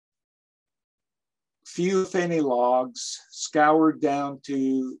 Few, if any, logs scoured down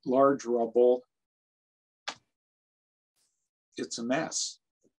to large rubble. It's a mess.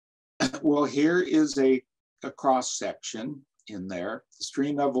 Well, here is a cross section in there, the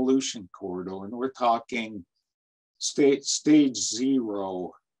stream evolution corridor, and we're talking stage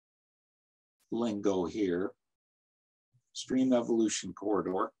 0 lingo here. Stream evolution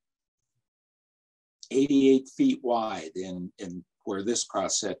corridor, 88 feet wide, in where this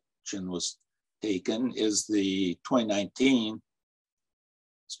cross section was taken is the 2019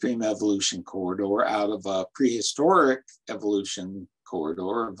 stream evolution corridor out of a prehistoric evolution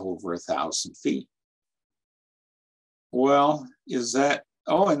corridor of over 1,000 feet. Well, is that,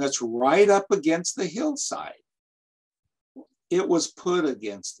 oh, and that's right up against the hillside. It was put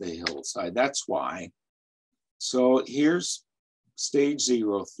against the hillside, that's why. So here's stage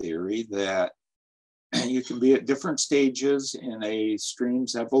 0 theory, that you can be at different stages in a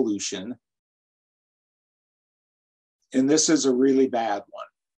stream's evolution. And this is a really bad one,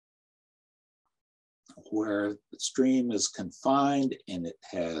 where the stream is confined and it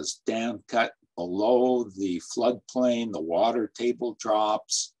has dam cut below the floodplain, the water table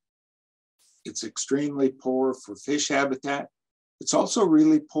drops. It's extremely poor for fish habitat. It's also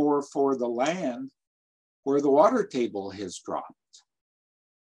really poor for the land where the water table has dropped.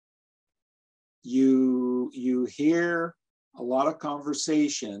 You hear a lot of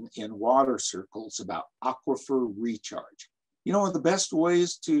conversation in water circles about aquifer recharge. You know, one of the best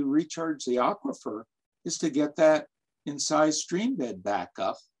ways to recharge the aquifer is to get that incised stream bed back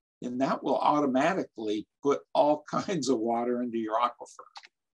up, and that will automatically put all kinds of water into your aquifer.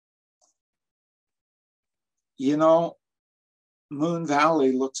 You know, Moon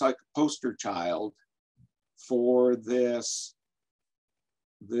Valley looks like a poster child for this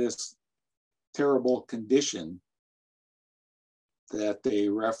terrible condition that they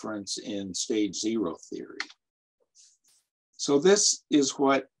reference in stage 0 theory. So this is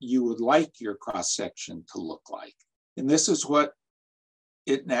what you would like your cross-section to look like. And this is what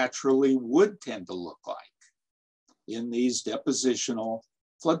it naturally would tend to look like in these depositional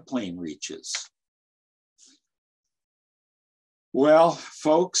floodplain reaches. Well,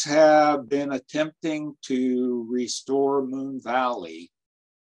 folks have been attempting to restore Moon Valley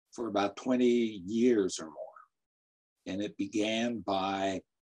for about 20 years or more. And it began by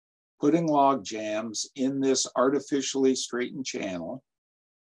putting log jams in this artificially straightened channel.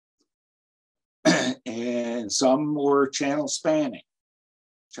 And some were channel spanning,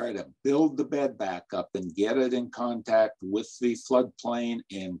 try to build the bed back up and get it in contact with the floodplain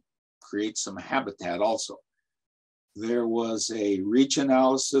and create some habitat also. There was a reach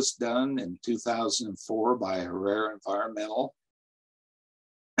analysis done in 2004 by Herrera Environmental.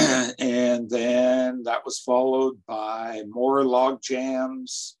 And then that was followed by more log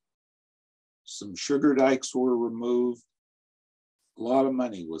jams. Some sugar dikes were removed. A lot of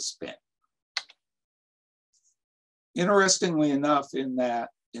money was spent. Interestingly enough, in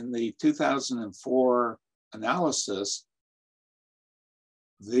the 2004 analysis,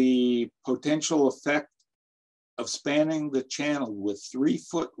 the potential effect of spanning the channel with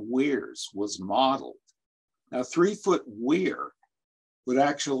 3-foot weirs was modeled. Now, 3-foot weir would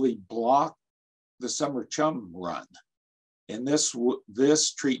actually block the summer chum run. And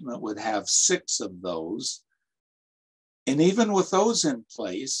this treatment would have 6 of those. And even with those in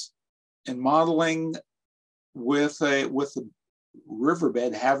place and modeling with a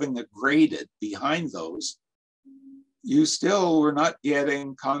riverbed having it graded behind those, you still were not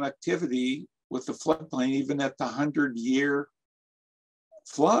getting connectivity with the floodplain even at the 100-year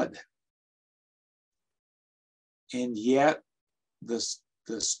flood. And yet the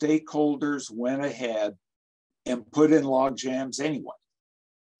stakeholders went ahead and put in log jams anyway,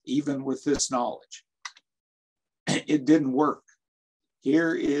 even with this knowledge. It didn't work.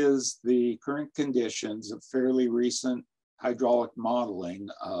 Here is the current conditions of fairly recent hydraulic modeling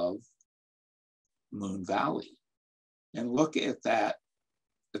of Moon Valley. And look at that,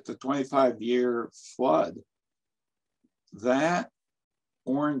 at the 25-year flood, that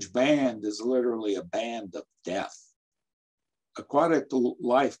orange band is literally a band of death. Aquatic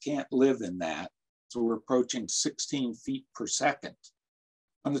life can't live in that. So we're approaching 16 feet per second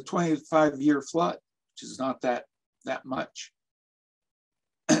on the 25-year flood, which is not that much.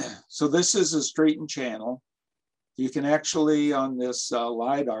 So this is a straightened channel. You can actually, on this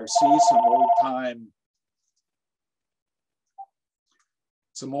LiDAR, see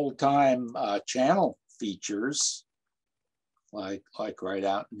some old-time channel features, like right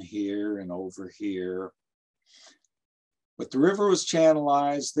out in here and over here. But the river was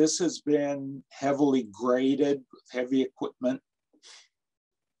channelized. This has been heavily graded with heavy equipment.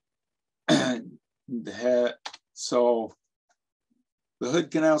 So the Hood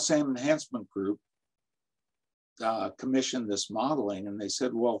Canal Salmon Enhancement Group commissioned this modeling, and they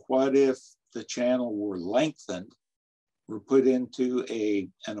said, well, what if the channel were lengthened, were put into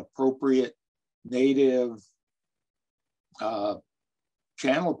an appropriate native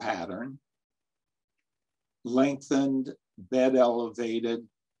channel pattern, lengthened, bed elevated,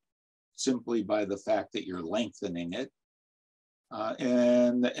 simply by the fact that you're lengthening it.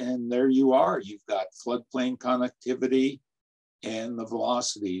 And there you are. You've got floodplain connectivity, and the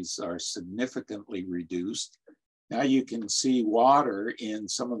velocities are significantly reduced. Now you can see water in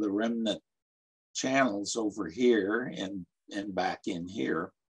some of the remnant channels over here and back in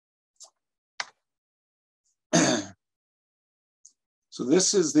here. So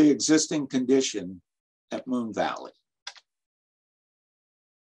this is the existing condition at Moon Valley.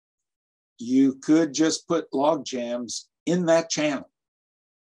 You could just put log jams in that channel,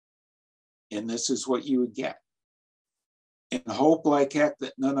 and this is what you would get. And hope like heck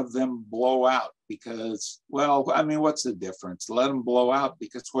that none of them blow out, because, well, I mean, what's the difference? Let them blow out,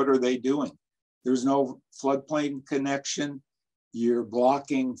 because what are they doing? There's no floodplain connection. You're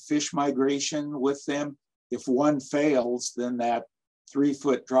blocking fish migration with them. If one fails, then that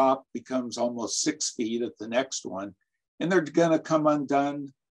 3-foot drop becomes almost 6 feet at the next one. And they're gonna come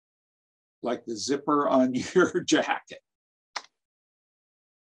undone like the zipper on your jacket.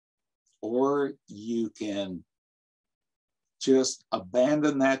 Or you can just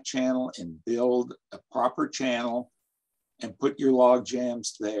abandon that channel and build a proper channel and put your log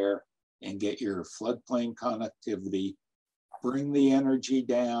jams there and get your floodplain connectivity, bring the energy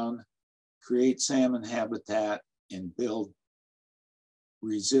down, create salmon habitat, and build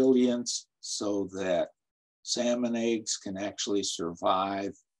resilience so that salmon eggs can actually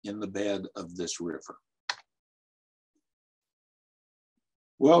survive in the bed of this river.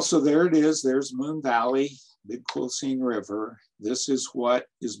 Well, so there it is. There's Moon Valley, Big Quilcene River. This is what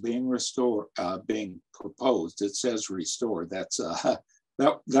is being restored, being proposed. It says restore. That's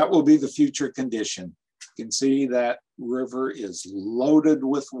that will be the future condition. You can see that river is loaded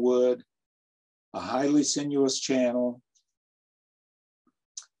with wood, a highly sinuous channel,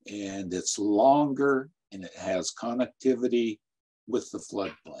 and it's longer, and it has connectivity with the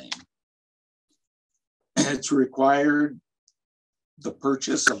floodplain. It's required the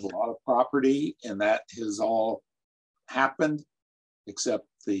purchase of a lot of property, and that has all happened, except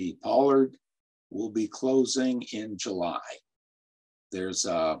the Pollard will be closing in July. There is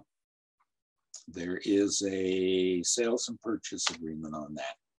a sales and purchase agreement on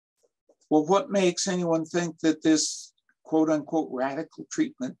that. Well, what makes anyone think that this quote unquote radical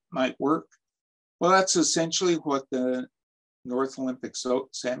treatment might work? Well, that's essentially what the North Olympic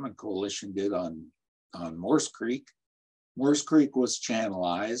Salmon Coalition did on Morse Creek. Morse Creek was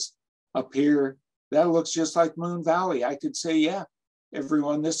channelized. Up here, that looks just like Moon Valley. I could say, yeah,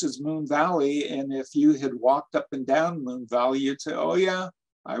 everyone, this is Moon Valley. And if you had walked up and down Moon Valley, you'd say, oh yeah,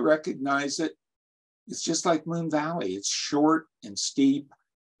 I recognize it. It's just like Moon Valley. It's short and steep,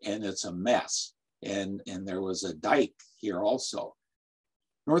 and it's a mess. And there was a dike here also.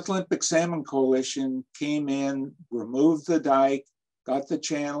 North Olympic Salmon Coalition came in, removed the dike, got the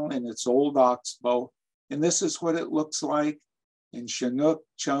channel in its old oxbow, and this is what it looks like. And Chinook,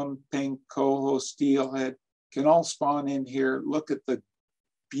 chum, pink, coho, steelhead can all spawn in here. Look at the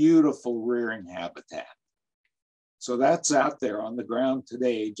beautiful rearing habitat. So that's out there on the ground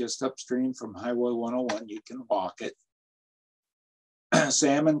today, just upstream from Highway 101. You can walk it.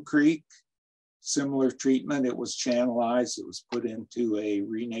 Salmon Creek, similar treatment. It was channelized. It was put into a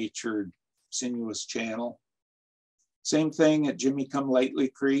renatured sinuous channel. Same thing at Jimmy Come Lately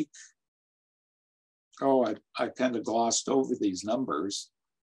Creek. Oh, I kind of glossed over these numbers.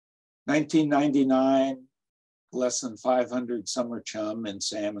 1999, less than 500 summer chum in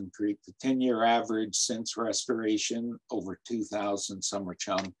Salmon Creek. The 10-year average since restoration, over 2,000 summer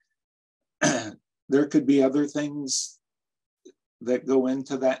chum. There could be other things that go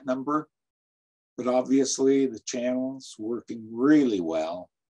into that number, but obviously the channel's working really well.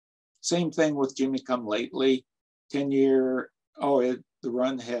 Same thing with Jimmy Come Lately. 10-year, the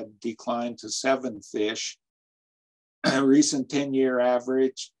run had declined to 7 fish. Recent 10-year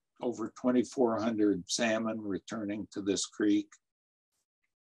average, over 2,400 salmon returning to this creek.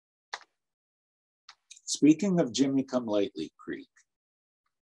 Speaking of Jimmy Come Lately Creek,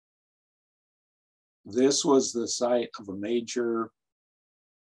 this was the site of a major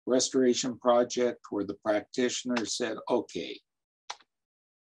restoration project where the practitioner said, okay,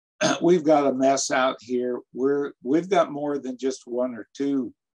 we've got a mess out here. We've got more than just 1 or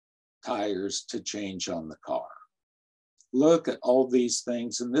 2 tires to change on the car. Look at all these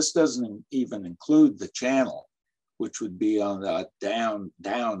things, and this doesn't even include the channel, which would be on the down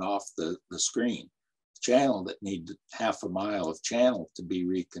off the screen. channel that needed half a mile of channel to be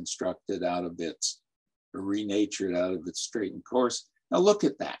reconstructed out of its, or renatured out of its straightened course. Now look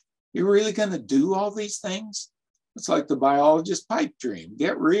at that. You're really going to do all these things? It's like the biologist pipe dream.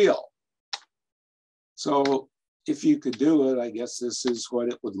 Get real. So if you could do it, I guess this is what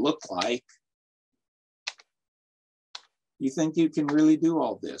it would look like. You think you can really do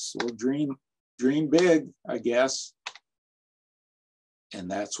all this? Well, dream big, I guess. And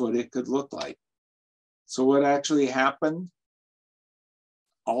that's what it could look like. So what actually happened?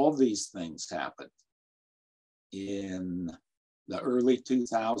 All these things happened in the early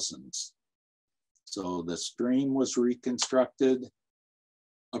 2000s. So the stream was reconstructed.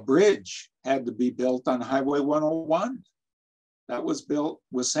 A bridge had to be built on Highway 101. That was built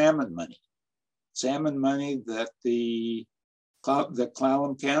with salmon money. Salmon money that the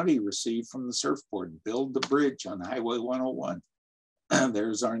Clallam County received from the surf board. Build the bridge on Highway 101.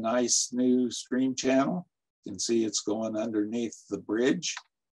 There's our nice new stream channel. You can see it's going underneath the bridge.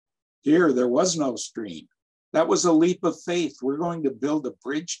 Here, there was no stream. That was a leap of faith. We're going to build a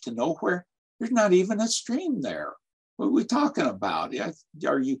bridge to nowhere. There's not even a stream there. What are we talking about?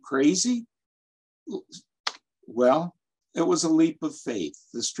 Are you crazy? Well, it was a leap of faith.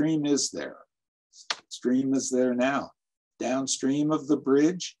 The stream is there. Stream is there now. Downstream of the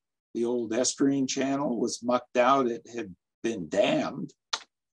bridge, the old estuarine channel was mucked out. It had been dammed.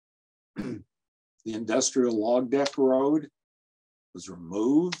 The industrial log deck road was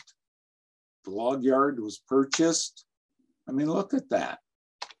removed. The log yard was purchased. I mean, look at that.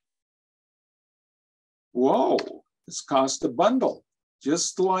 Whoa, this cost a bundle.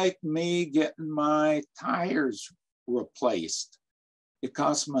 Just like me getting my tires replaced. It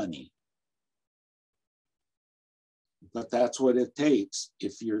costs money. But that's what it takes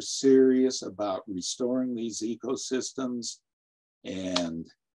if you're serious about restoring these ecosystems and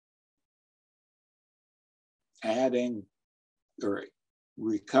adding or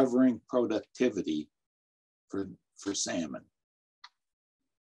recovering productivity for salmon.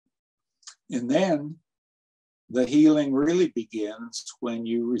 And then the healing really begins when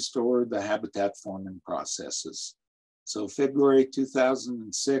you restore the habitat forming processes. So February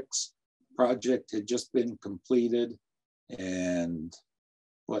 2006, project had just been completed. And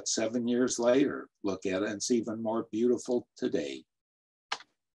what, 7 years later, look at it, and it's even more beautiful today.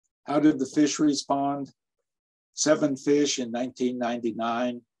 How did the fish respond? 7 fish in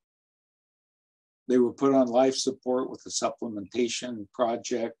 1999. They were put on life support with a supplementation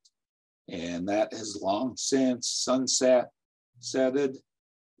project, and that has long since sunsetted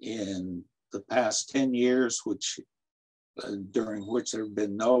in the past 10 years, during which there have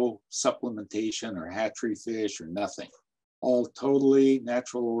been no supplementation or hatchery fish or nothing. All totally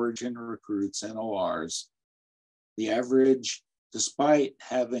natural origin recruits, NORs. The average, despite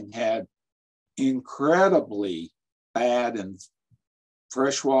having had incredibly bad and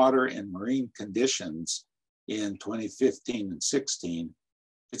freshwater and marine conditions in 2015 and 16,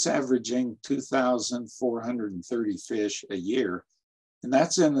 it's averaging 2,430 fish a year. And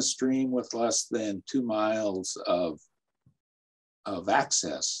that's in a stream with less than 2 miles of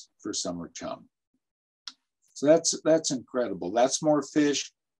access for summer chum. So that's incredible. That's more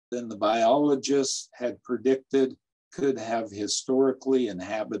fish than the biologists had predicted could have historically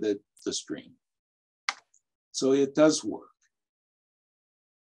inhabited the stream. So it does work.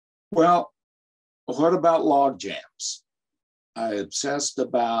 Well, what about log jams? I obsessed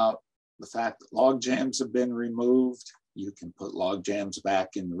about the fact that log jams have been removed. You can put log jams back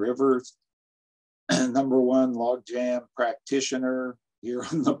in the rivers. Number one log jam practitioner here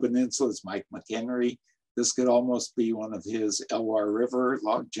on the peninsula is Mike McHenry. This could almost be one of his Elwar River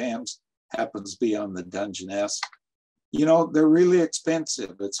log jams, happens to be on the Dungeness. You know, they're really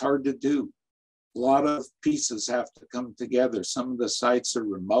expensive. It's hard to do. A lot of pieces have to come together. Some of the sites are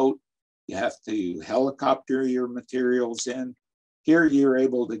remote. You have to helicopter your materials in. Here you're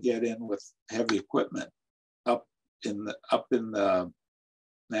able to get in with heavy equipment. Up in the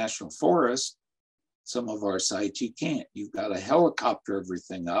National Forest, some of our sites you can't. You've got to helicopter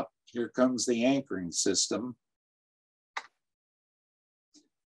everything up. Here comes the anchoring system.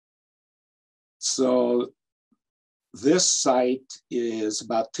 So this site is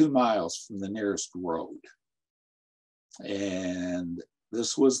about 2 miles from the nearest road. And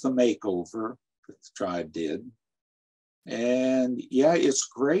this was the makeover that the tribe did. And yeah, it's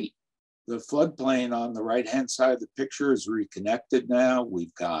great. The floodplain on the right-hand side of the picture is reconnected now.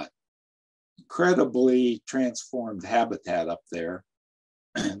 We've got incredibly transformed habitat up there.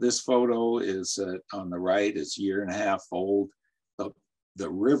 This photo is on the right is 1.5 years old. The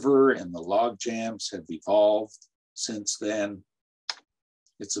river and the log jams have evolved since then.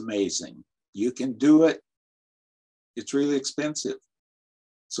 It's amazing. You can do it. It's really expensive.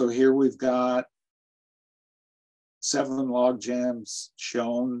 So here we've got 7 log jams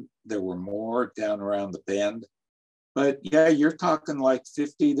shown. There were more down around the bend. But yeah, you're talking like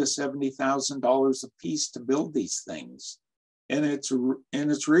 $50,000 to $70,000 a piece to build these things. And it's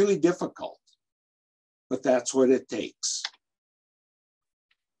really difficult, but that's what it takes.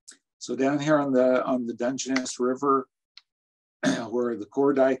 So down here on the Dungeness River, where the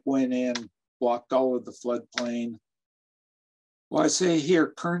core dike went in, blocked all of the floodplain. Well, I say here,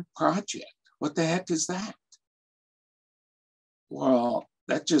 current project. What the heck is that? Well,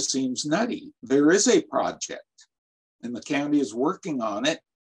 that just seems nutty. There is a project, and the county is working on it.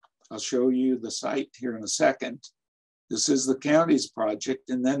 I'll show you the site here in a second. This is the county's project,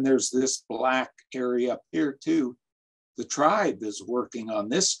 and then there's this black area up here too. The tribe is working on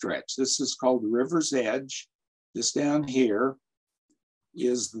this stretch. This is called River's Edge. This down here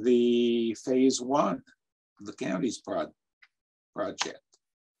is the phase 1 of the county's project.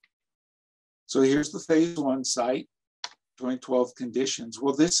 So here's the phase 1 site, 2012 conditions.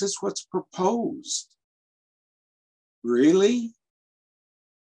 Well, this is what's proposed. Really?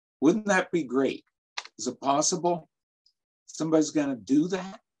 Wouldn't that be great? Is it possible somebody's going to do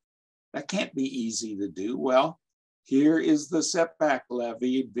that? That can't be easy to do. Well, here is the setback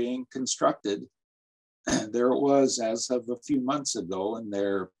levee being constructed. There it was as of a few months ago, and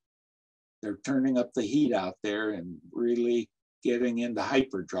they're turning up the heat out there and really getting into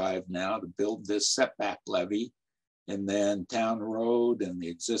hyperdrive now to build this setback levee. And then Town Road and the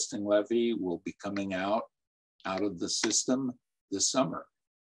existing levee will be coming out of the system this summer.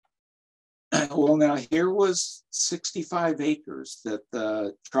 Well, now here was 65 acres that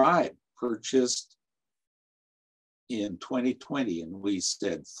the tribe purchased in 2020, and we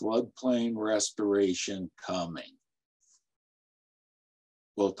said floodplain restoration coming.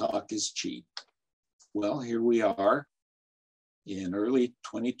 Well, talk is cheap. Well, here we are in early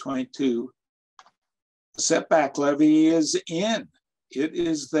 2022. The setback levee is in. It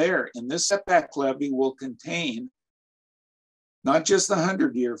is there. And this setback levee will contain not just the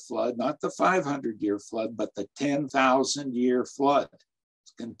 100-year flood, not the 500-year flood, but the 10,000-year flood.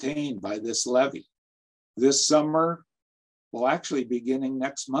 It's contained by this levee. This summer, well, actually beginning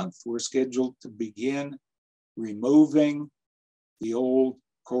next month, we're scheduled to begin removing the old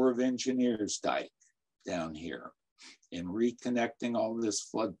Corps of Engineers dike down here and reconnecting all this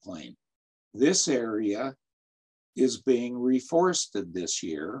floodplain. This area is being reforested this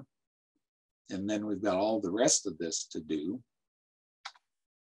year, and then we've got all the rest of this to do.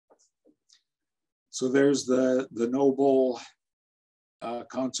 So there's the noble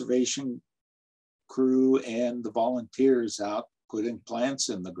conservation crew and the volunteers out putting plants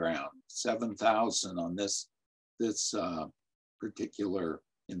in the ground, 7,000 on this particular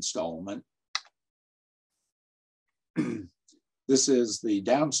installment. This is the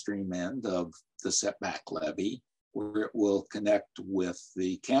downstream end of the setback levee, where it will connect with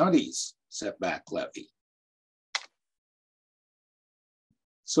the county's setback levee.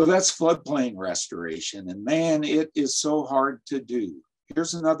 So that's floodplain restoration, and man, it is so hard to do.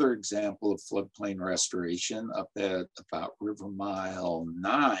 Here's another example of floodplain restoration up at about River Mile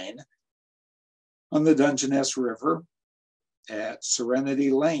 9 on the Dungeness River at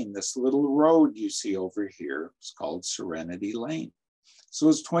Serenity Lane. This little road you see over here is called Serenity Lane. So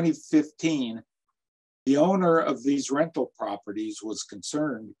it's 2015. The owner of these rental properties was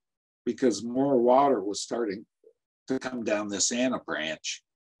concerned because more water was starting to come down this Anna branch.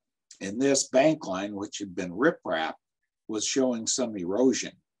 And this bank line, which had been riprap, was showing some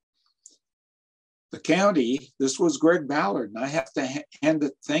erosion. The county, this was Greg Ballard, and I have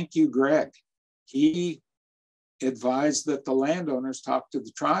to thank you, Greg. He advised that the landowners talk to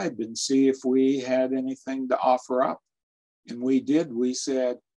the tribe and see if we had anything to offer up. And we did. We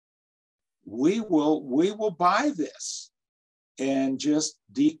said, we will buy this and just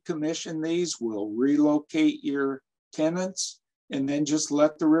decommission these. We'll relocate your tenants and then just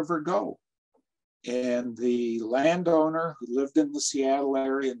let the river go. And the landowner who lived in the Seattle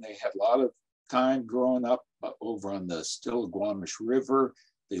area, and they had a lot of time growing up over on the Stillaguamish River.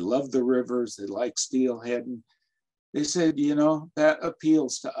 They love the rivers. They like steelheading. They said, you know, that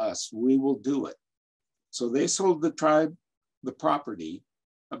appeals to us. We will do it. So they sold the tribe the property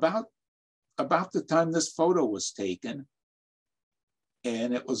about the time this photo was taken.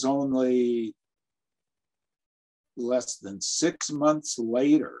 And it was only less than 6 months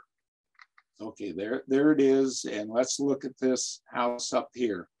later. Okay, there it is. And let's look at this house up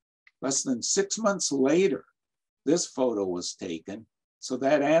here. Less than 6 months later, this photo was taken. So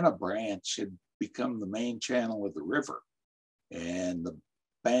that Anna branch had become the main channel of the river. And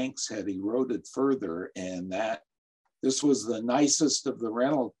banks had eroded further, and that this was the nicest of the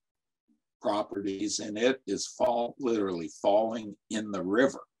rental properties, and it is literally falling in the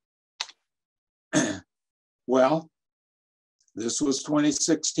river. Well, this was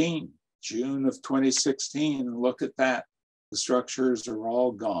 2016, June of 2016, and look at that. The structures are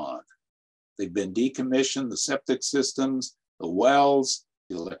all gone. They've been decommissioned, the septic systems, the wells,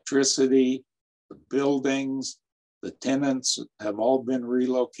 the electricity, the buildings, the tenants have all been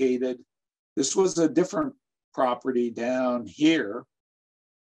relocated. This was a different property down here.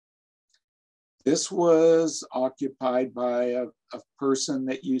 This was occupied by a person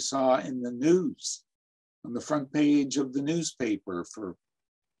that you saw in the news, on the front page of the newspaper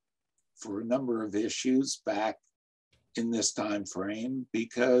for a number of issues back in this time frame,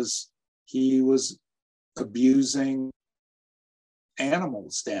 because he was abusing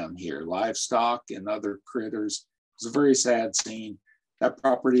animals down here, livestock and other critters. It was a very sad scene. That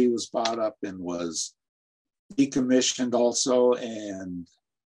property was bought up and was decommissioned also, and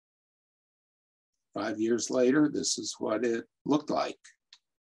 5 years later, this is what it looked like.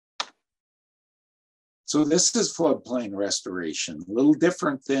 So this is floodplain restoration, a little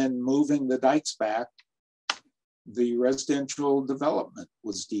different than moving the dikes back. The residential development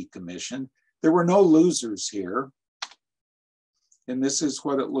was decommissioned. There were no losers here. And this is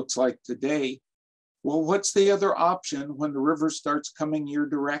what it looks like today. Well, what's the other option when the river starts coming your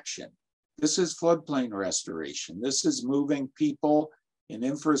direction? This is floodplain restoration. This is moving people and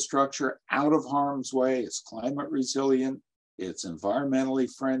infrastructure out of harm's way. It's climate resilient. It's environmentally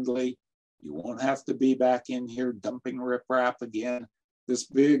friendly. You won't have to be back in here dumping riprap again. This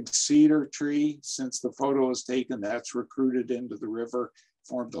big cedar tree, since the photo was taken, that's recruited into the river,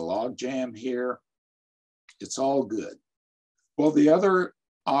 formed a logjam here. It's all good. Well, the other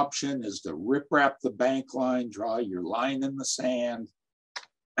option is to riprap the bank line, draw your line in the sand,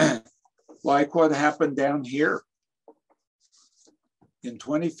 like what happened down here. In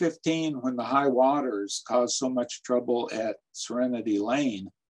 2015, when the high waters caused so much trouble at Serenity Lane,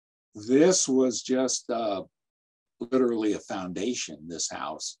 this was just literally a foundation, this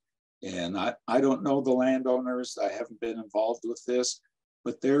house. And I don't know the landowners, I haven't been involved with this,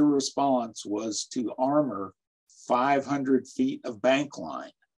 but their response was to armor 500 feet of bank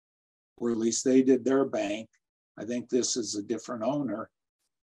line, or at least they did their bank. I think this is a different owner.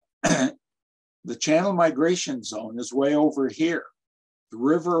 The channel migration zone is way over here. The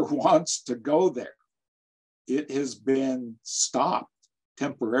river wants to go there. It has been stopped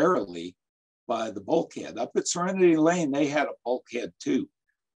temporarily by the bulkhead. Up at Serenity Lane, they had a bulkhead too.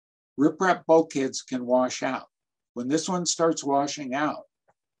 Riprap bulkheads can wash out. When this one starts washing out,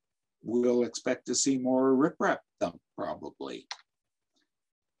 we'll expect to see more riprap dump probably.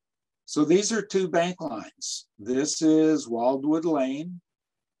 So these are two bank lines. This is Wildwood Lane,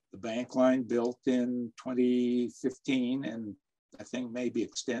 the bank line built in 2015 and I think maybe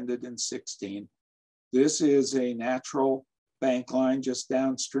extended in 16. This is a natural bank line just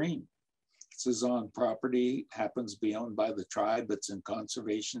downstream. This is on property, happens to be owned by the tribe. It's in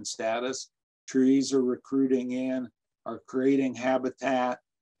conservation status. Trees are recruiting in, are creating habitat.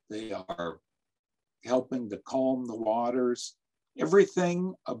 They are helping to calm the waters.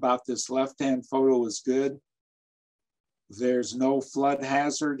 Everything about this left-hand photo is good. There's no flood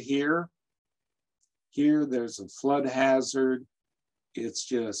hazard here. Here, there's a flood hazard. It's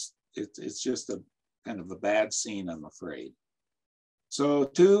just a kind of a bad scene, I'm afraid. So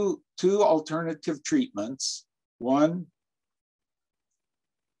two alternative treatments. One,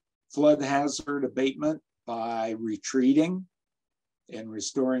 flood hazard abatement by retreating and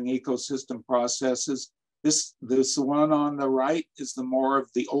restoring ecosystem processes. This one on the right is the more of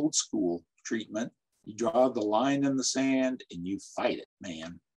the old school treatment. You draw the line in the sand and you fight it,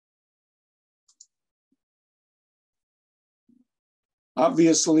 man.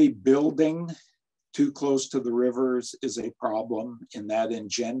 Obviously, building too close to the rivers is a problem, and that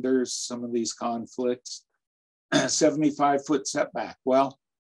engenders some of these conflicts. 75-foot setback. Well,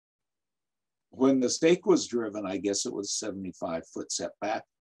 when the stake was driven, I guess it was 75-foot setback.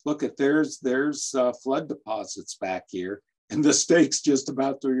 Look at there's flood deposits back here, and the stake's just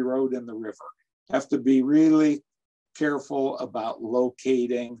about to erode in the river. Have to be really careful about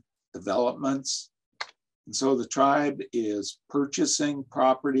locating developments. And so the tribe is purchasing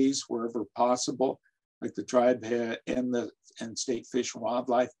properties wherever possible, like the tribe and State Fish and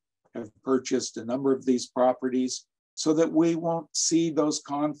Wildlife have purchased a number of these properties so that we won't see those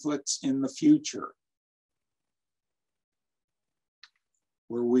conflicts in the future,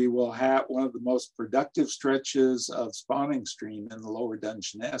 where we will have one of the most productive stretches of spawning stream in the lower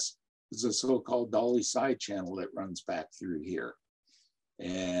Dungeness is a so-called Dolly Side Channel that runs back through here.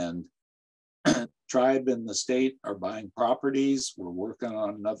 And tribe and the state are buying properties. We're working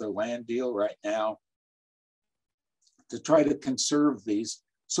on another land deal right now to try to conserve these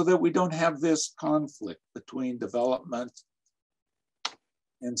so that we don't have this conflict between development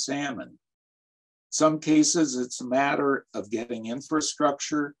and salmon. Some cases, it's a matter of getting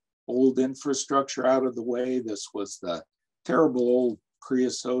infrastructure, old infrastructure out of the way. This was the terrible old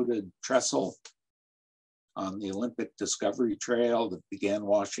creosoted trestle on the Olympic Discovery Trail that began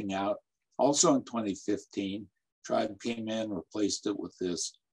washing out. Also in 2015, tribe came in, replaced it with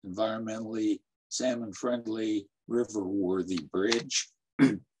this environmentally salmon-friendly, river-worthy bridge.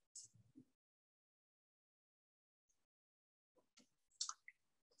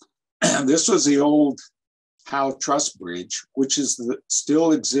 This was the old Howe Truss Bridge, which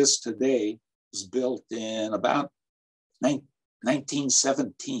still exists today. It was built in about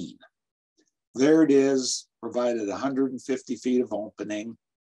 1917. There it is, provided 150 feet of opening,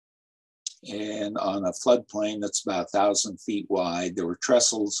 and on a floodplain that's about 1,000 feet wide. There were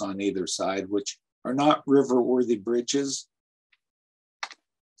trestles on either side, which are not river-worthy bridges.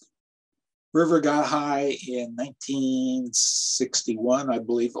 River got high in 1961, I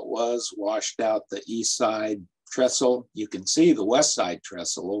believe it was, washed out the east side trestle. You can see the west side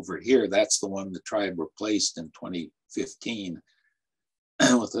trestle over here. That's the one the tribe replaced in 2015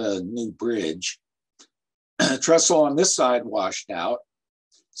 with a new bridge. Trestle on this side washed out.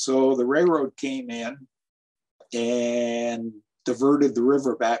 So the railroad came in and diverted the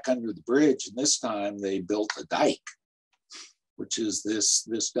river back under the bridge. And this time they built a dike, which is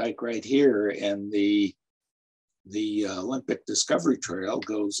this dike right here. And the Olympic Discovery Trail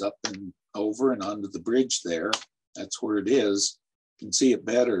goes up and over and onto the bridge there. That's where it is. You can see it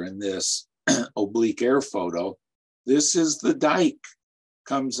better in this oblique air photo. This is the dike,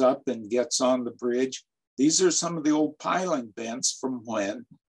 comes up and gets on the bridge. These are some of the old piling bents from when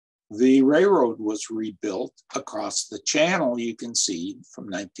the railroad was rebuilt across the channel, you can see, from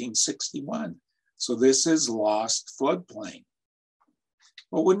 1961. So this is lost floodplain.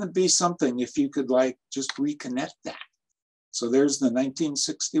 Well, wouldn't it be something if you could just reconnect that? So there's the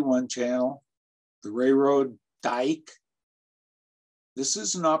 1961 channel, the railroad dike. This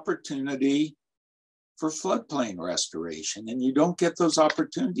is an opportunity for floodplain restoration, and you don't get those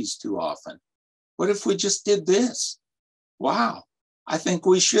opportunities too often. What if we just did this? Wow, I think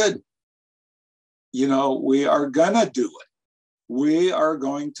we should. You know, we are gonna do it. We are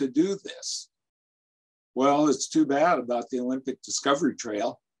going to do this. Well, it's too bad about the Olympic Discovery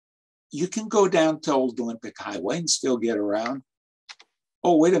Trail. You can go down to Old Olympic Highway and still get around.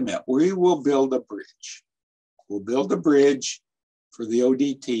 Oh, wait a minute, we will build a bridge. We'll build a bridge for the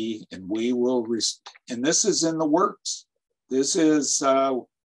ODT, and we will, and this is in the works. This is, the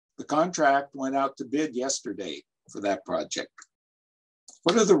contract went out to bid yesterday for that project.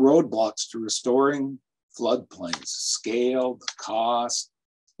 What are the roadblocks to restoring floodplains? Scale, the cost,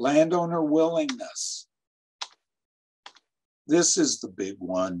 landowner willingness. This is the big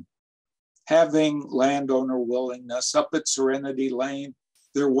one. Having landowner willingness. Up at Serenity Lane,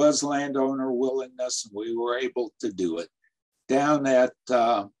 there was landowner willingness, and we were able to do it. Down at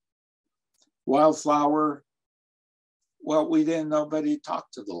Wildflower, well, nobody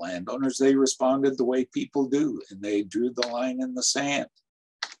talked to the landowners. They responded the way people do, and they drew the line in the sand.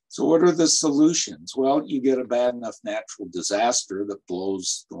 So what are the solutions? Well, you get a bad enough natural disaster that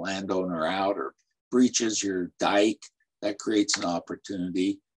blows the landowner out or breaches your dike. That creates an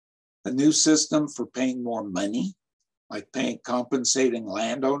opportunity. A new system for paying more money, like compensating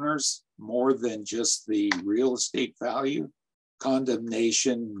landowners more than just the real estate value.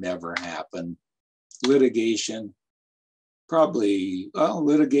 Condemnation never happened. Litigation,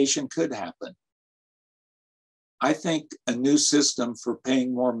 litigation could happen. I think a new system for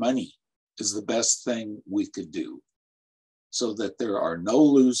paying more money is the best thing we could do so that there are no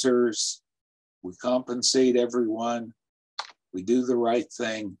losers. We compensate everyone. We do the right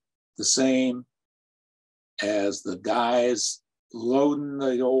thing, the same as the guys loading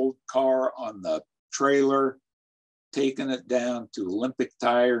the old car on the trailer, taking it down to Olympic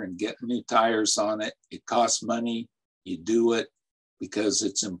Tire and getting new tires on it. It costs money. You do it because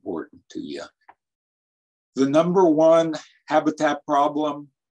it's important to you. The number one habitat problem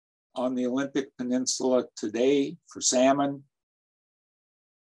on the Olympic Peninsula today for salmon,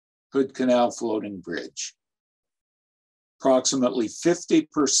 Hood Canal floating bridge. Approximately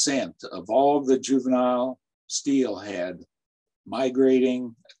 50% of all the juvenile steelhead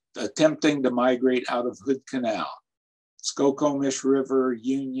attempting to migrate out of Hood Canal. Skokomish River,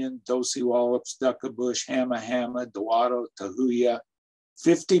 Union, Dosewallips, Duckabush, Hamma, Dawato, Tahuya,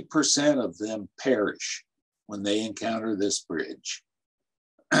 50% of them perish when they encounter this bridge.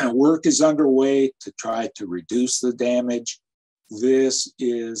 Work is underway to try to reduce the damage. This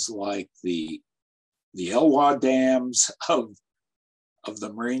is like the Elwha dams of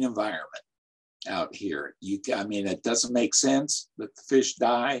the marine environment out here. I mean, it doesn't make sense that the fish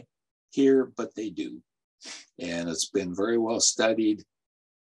die here, but they do. And it's been very well studied.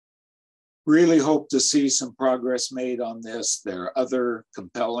 Really hope to see some progress made on this. There are other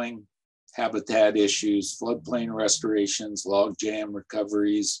compelling habitat issues, floodplain restorations, logjam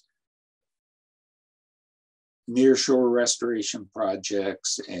recoveries, nearshore restoration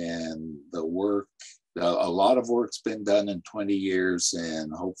projects, and the work. A lot of work's been done in 20 years,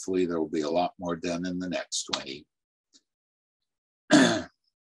 and hopefully there will be a lot more done in the next 20.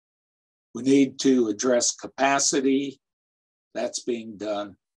 We need to address capacity. That's being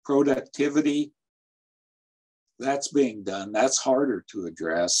done. Productivity. That's being done. That's harder to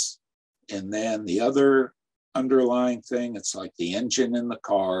address. And then the other underlying thing, it's like the engine in the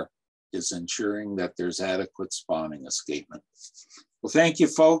car, is ensuring that there's adequate spawning escapement. Well, thank you,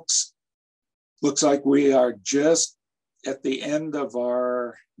 folks. Looks like we are just at the end of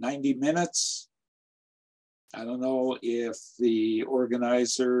our 90 minutes. I don't know if the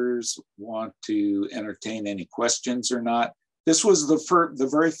organizers want to entertain any questions or not. This was the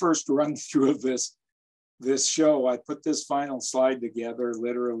very first run through of this show. I put this final slide together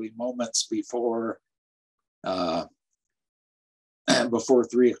literally moments before 3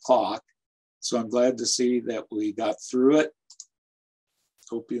 o'clock. So I'm glad to see that we got through it.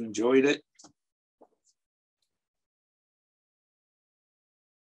 Hope you enjoyed it.